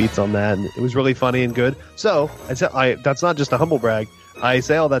working out the beats on that. And it was really funny and good. So that's not just a humble brag. I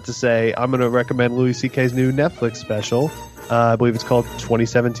say all that to say I'm going to recommend Louis C.K.'s new Netflix special. I believe it's called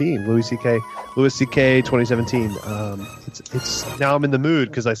 2017. Louis C.K. 2017. It's now I'm in the mood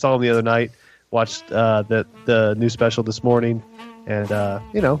because I saw him the other night. Watched the new special this morning. And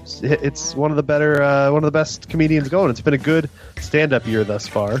it's one of the best comedians going. It's been a good stand-up year thus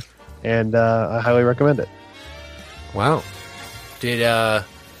far, and I highly recommend it. Wow, did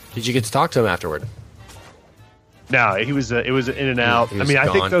you get to talk to him afterward? No, it was in and out. I mean, gone.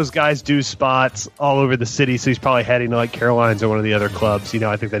 I think those guys do spots all over the city, so he's probably heading to like Caroline's or one of the other clubs.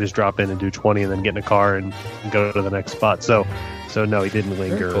 I think they just drop in and do 20 and then get in a car and go to the next spot. So no, he didn't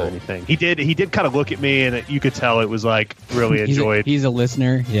linger or anything. He did kind of look at me, and you could tell it was like really enjoyed. He's a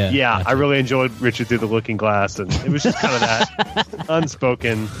listener. Yeah, gotcha. I really enjoyed Richard through the looking glass, and it was just kind of that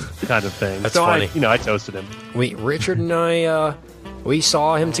unspoken kind of thing. That's so funny. I toasted him. Richard and I, we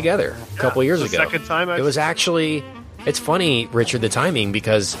saw him together a couple years ago. Second time. It was actually. It's funny, Richard, the timing,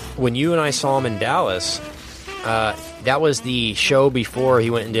 because when you and I saw him in Dallas, that was the show before he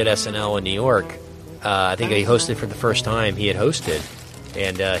went and did SNL in New York. I think he hosted for the first time he had hosted.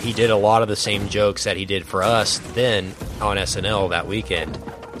 And he did a lot of the same jokes that he did for us then on SNL that weekend.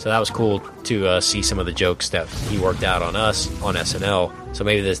 So that was cool to see some of the jokes that he worked out on us on SNL. So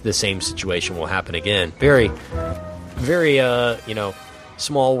maybe the same situation will happen again. Very, very,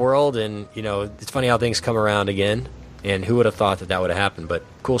 small world. And, it's funny how things come around again. And who would have thought that would have happened? But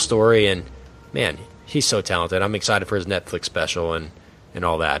cool story. And, man, he's so talented. I'm excited for his Netflix special and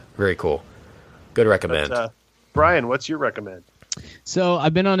all that. Very cool. Good recommend. Brian, what's your recommend? So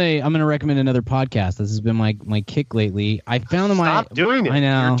I'm going to recommend another podcast. This has been my kick lately. I found Stop doing it. I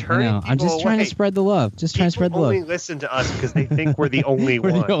know. You're turning I'm just trying to spread the love. People only listen to us because they think we're the only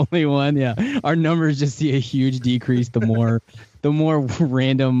one. We're the only one. Yeah. Our numbers just see a huge decrease the more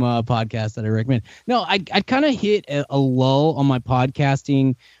random podcasts that I recommend. No, I kind of hit a lull on my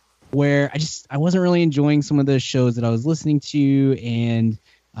podcasting where I wasn't really enjoying some of the shows that I was listening to and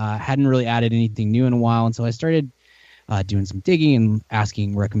hadn't really added anything new in a while. And so I started doing some digging and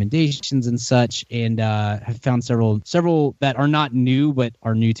asking recommendations and such, and have found several that are not new but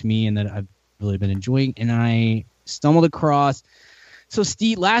are new to me and that I've really been enjoying. And I stumbled across. So,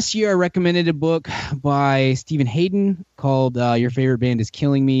 Steve, last year I recommended a book by Stephen Hayden called "Your Favorite Band Is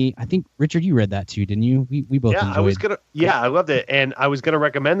Killing Me." I think Richard, you read that too, didn't you? We both enjoyed. I loved it, and I was gonna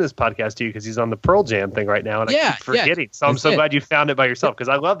recommend this podcast to you because he's on the Pearl Jam thing right now, and I keep forgetting. So I'm so glad you found it by yourself because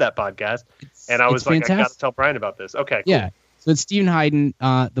I love that podcast, and I was like, fantastic. I got to tell Brian about this. Okay, cool. Yeah. So it's Stephen Hayden.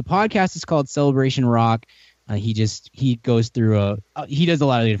 The podcast is called Celebration Rock. He goes through he does a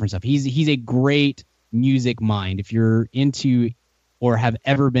lot of different stuff. He's a great music mind. If you're into or have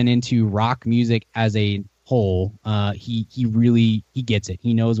ever been into rock music as a whole, he really gets it.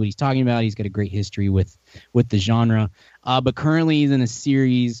 He knows what he's talking about. He's got a great history with the genre. But currently he's in a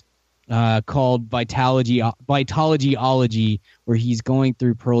series called Vitalogyology, where he's going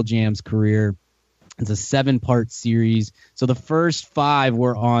through Pearl Jam's career It's a 7-part series. So the first 5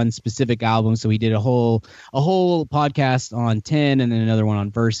 were on specific albums. So he did a whole podcast on 10 and then another one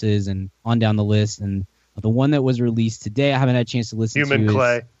on Versus and on down the list. And the one that was released today, I haven't had a chance to listen Human to.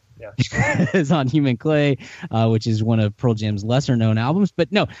 Clay. Is on Human Clay, which is one of Pearl Jam's lesser known albums.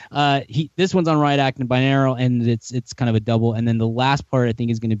 But no, this one's on Riot Act and Binaural, and it's kind of a double. And then the last part I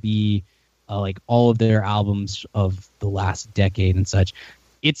think is going to be like all of their albums of the last decade and such.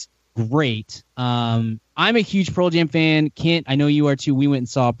 It's great. I'm a huge Pearl Jam fan. Kent, I know you are too. We went and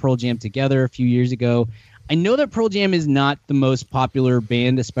saw Pearl Jam together a few years ago. I know that Pearl Jam is not the most popular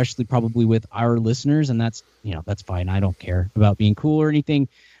band, especially probably with our listeners, and that's fine. I don't care about being cool or anything.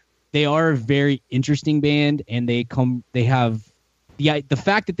 They are a very interesting band, and they have the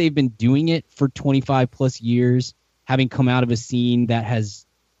fact that they've been doing it for 25 plus years, having come out of a scene that has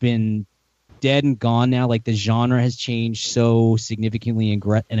been dead and gone now. Like the genre has changed so significantly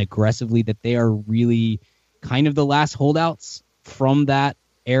and aggressively that they are really kind of the last holdouts from that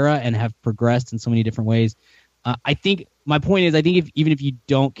era and have progressed in so many different ways. I think my point is, even if you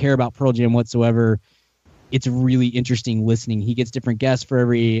don't care about Pearl Jam whatsoever, it's really interesting listening. He gets different guests for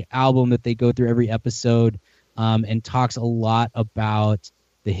every album that they go through, every episode, and talks a lot about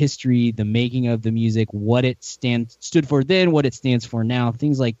the history, the making of the music, what it stood for then, what it stands for now,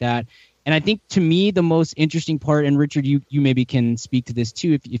 things like that. And I think, to me, the most interesting part, and Richard, you maybe can speak to this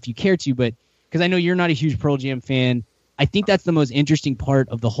too if you care to, but because I know you're not a huge Pearl Jam fan, I think that's the most interesting part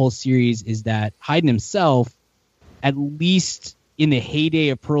of the whole series is that Hayden himself, at least in the heyday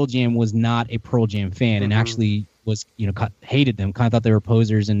of Pearl Jam, was not a Pearl Jam fan and actually was, hated them, kind of thought they were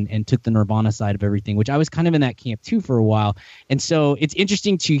posers and took the Nirvana side of everything, which I was kind of in that camp too for a while. And so it's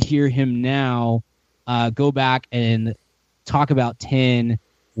interesting to hear him now go back and talk about 10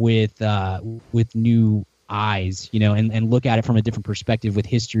 with new eyes, and look at it from a different perspective with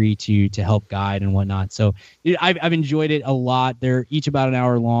history to help guide and whatnot. So I've enjoyed it a lot. They're each about an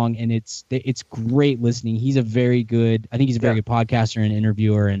hour long, and it's great listening. He's a very good podcaster and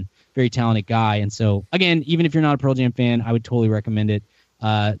interviewer and very talented guy. And so again, even if you're not a Pearl Jam fan, I would totally recommend it.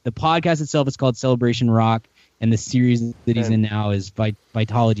 The podcast itself is called Celebration Rock, and the series that he's in now is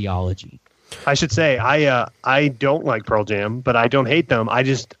Vitalogyology. I should say I don't like Pearl Jam, but I don't hate them.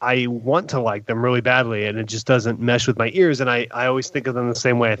 I want to like them really badly, and it just doesn't mesh with my ears. And I always think of them the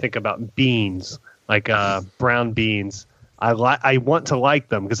same way I think about beans, like brown beans. I want to like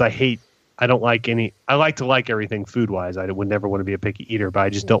them because I like to like everything food wise. I would never want to be a picky eater, but I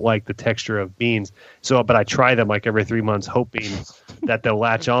just don't like the texture of beans. So, but I try them like every 3 months, hoping that they'll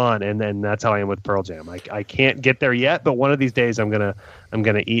latch on, and then that's how I am with Pearl Jam. I can't get there yet, but one of these days I'm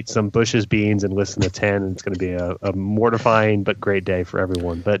gonna eat some Bush's beans and listen to 10, and it's gonna be a mortifying but great day for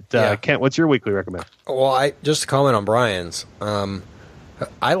everyone. But Kent, what's your weekly recommend? Well, just to comment on Brian's.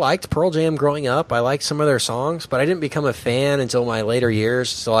 I liked Pearl Jam growing up. I liked some of their songs, but I didn't become a fan until my later years.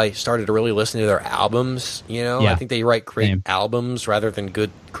 So I started to really listen to their albums. I think they write great albums rather than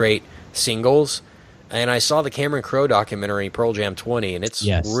great singles. And I saw the Cameron Crowe documentary, Pearl Jam 20, and it's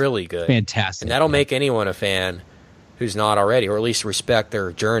really good. Fantastic. And that'll make anyone a fan who's not already, or at least respect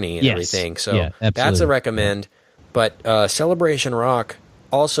their journey and everything. So that's a recommend. But Celebration Rock,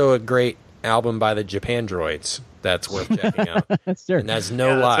 also a great album by the Japan Droids. That's worth checking out. Sure. And that's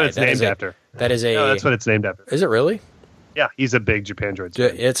no lie. That's what it's named after. That's what it's named after. Is it really? Yeah, he's a big Japan Droids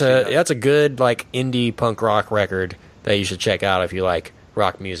fan. That's a good indie punk rock record that you should check out if you like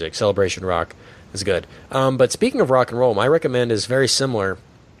rock music. Celebration Rock is good. But speaking of rock and roll, my recommend is very similar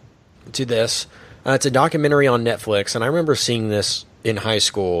to this. It's a documentary on Netflix, and I remember seeing this in high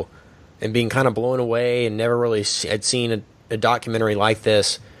school and being kind of blown away and never really had seen a documentary like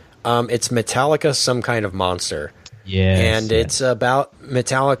this. It's Metallica, Some Kind of Monster. It's about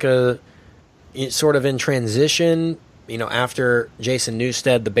Metallica sort of in transition, after Jason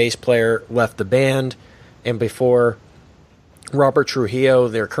Newsted, the bass player, left the band, and before Robert Trujillo,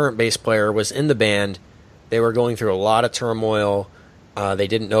 their current bass player, was in the band. They were going through a lot of turmoil. They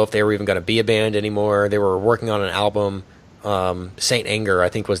didn't know if they were even going to be a band anymore. They were working on an album. Saint Anger, I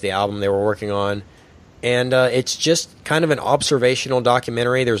think, was the album they were working on. And it's just kind of an observational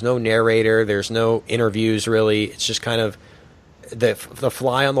documentary. There's no narrator. There's no interviews, really. It's just kind of the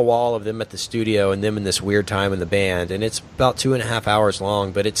fly on the wall of them at the studio and them in this weird time in the band. And it's about 2.5 hours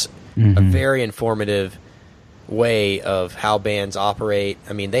long, but it's a very informative way of how bands operate.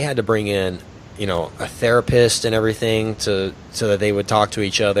 I mean, they had to bring in, a therapist and everything so that they would talk to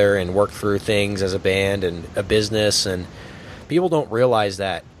each other and work through things as a band and a business. And people don't realize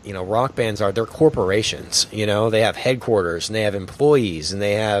that. Rock bands they're corporations. They have headquarters and they have employees and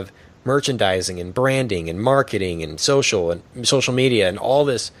they have merchandising and branding and marketing and social media and all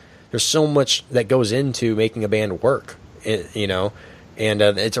this there's so much that goes into making a band work, you know, and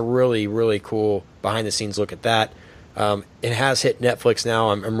it's a really, really cool behind the scenes look at that. It has hit Netflix now.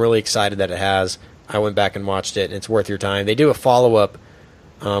 I'm really excited that it has. I went back and watched it, and it's worth your time. They do a follow-up.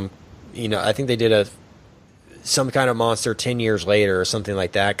 You know, I think they did some kind of monster 10 years later or something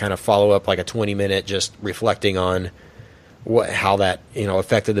like that, kind of follow-up, like a 20-minute just reflecting on how that, you know,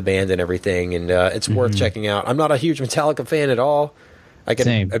 affected the band and everything, and it's worth checking out. I'm not a huge Metallica fan at all. I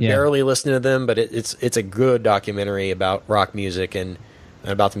barely listen to them, but it's a good documentary about rock music and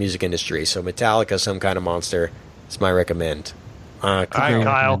about the music industry. So Metallica, Some Kind of Monster, is my recommend. All right,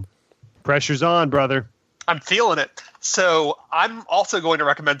 Kyle. Pressure's on, brother. I'm feeling it. So I'm also going to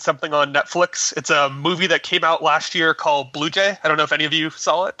recommend something on Netflix. It's a movie that came out last year called Blue Jay. I don't know if any of you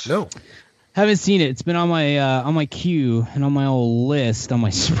saw it. No. Haven't seen it. It's been on my queue and on my old list on my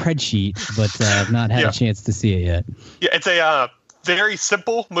spreadsheet, but I've not had a chance to see it yet. Yeah, it's a very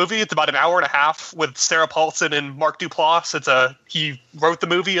simple movie. It's about an hour and a half with Sarah Paulson and Mark Duplass. He wrote the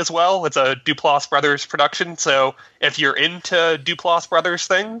movie as well. It's a Duplass Brothers production. So if you're into Duplass Brothers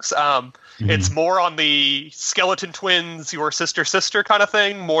things, it's more on the skeleton twins, your sister kind of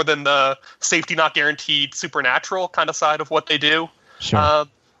thing, more than the safety not guaranteed supernatural kind of side of what they do. Sure.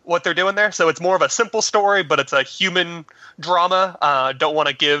 What they're doing there. So it's more of a simple story, but it's a human drama. Don't want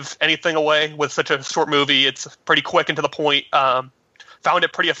to give anything away with such a short movie. It's pretty quick and to the point. Found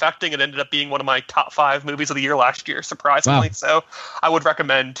it pretty affecting. It ended up being one of my top 5 movies of the year last year, surprisingly. Wow. So I would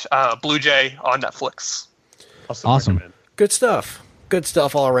recommend Blue Jay on Netflix. Awesome. Good stuff. Good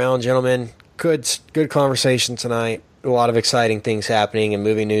stuff all around, gentlemen. Good conversation tonight. A lot of exciting things happening in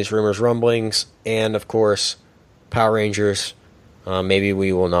movie news, rumors, rumblings, and, of course, Power Rangers. Maybe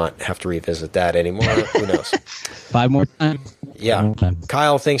we will not have to revisit that anymore. Who knows? 5 more times. Yeah. 5 more times.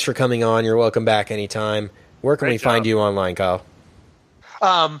 Kyle, thanks for coming on. You're welcome back anytime. Where can we find you online, Kyle?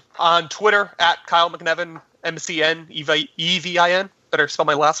 On Twitter, at Kyle McNevin, MCNEVIN. Better spell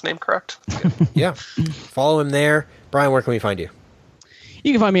my last name correct. Yeah. Follow him there. Brian, where can we find you?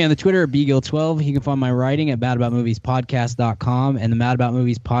 You can find me on the Twitter at BGill12. You can find my writing at madaboutmoviespodcast.com and the Mad About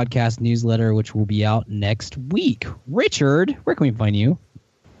Movies podcast newsletter, which will be out next week. Richard, where can we find you?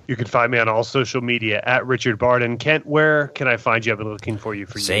 You can find me on all social media at Richard Barden. Kent, where can I find you? I've been looking for you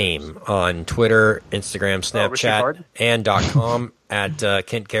for years. Same. On Twitter, Instagram, Snapchat, and .com at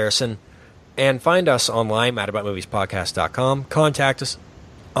Kent Garrison. And find us online, madaboutmoviespodcast.com. Contact us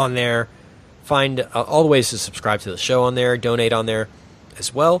on there. Find all the ways to subscribe to the show on there. Donate on there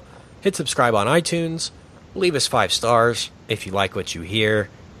as well. Hit subscribe on iTunes. Leave us 5 stars if you like what you hear.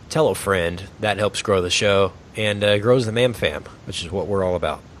 Tell a friend. That helps grow the show and grows the Mam Fam, which is what we're all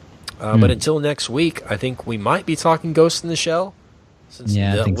about. But until next week, I think we might be talking Ghost in the Shell, since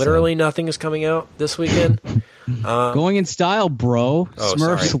literally nothing is coming out this weekend. Going in style, bro.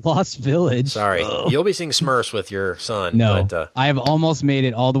 Smurfs Lost Village. Sorry. You'll be seeing Smurfs with your son. No, but, I have almost made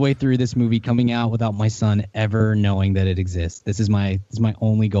it all the way through this movie coming out without my son ever knowing that it exists. This is my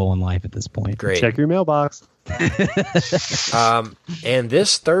only goal in life at this point. Great. Check your mailbox. And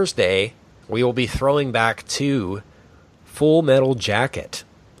this Thursday, we will be throwing back to Full Metal Jacket.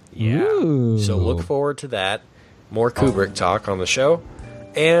 Yeah. Ooh. So look forward to that. More Kubrick talk on the show.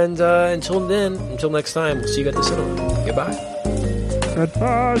 And until next time, we'll see you at the cinema. Goodbye.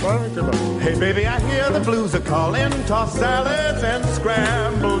 Hey, baby, I hear the blues are calling. Tossed salads and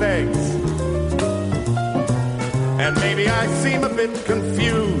scrambled eggs. And maybe I seem a bit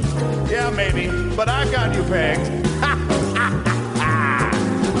confused. Yeah, maybe, but I got you pegged.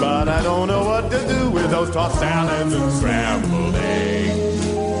 But I don't know what to do with those tossed salads and scrambled eggs.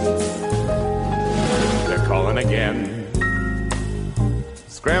 They're calling again.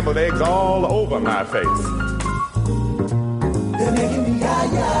 Scrambled eggs all over my face. They're making me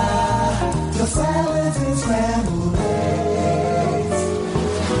yah-yah. The salads and scrambled eggs.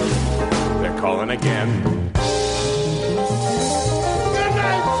 They're calling again.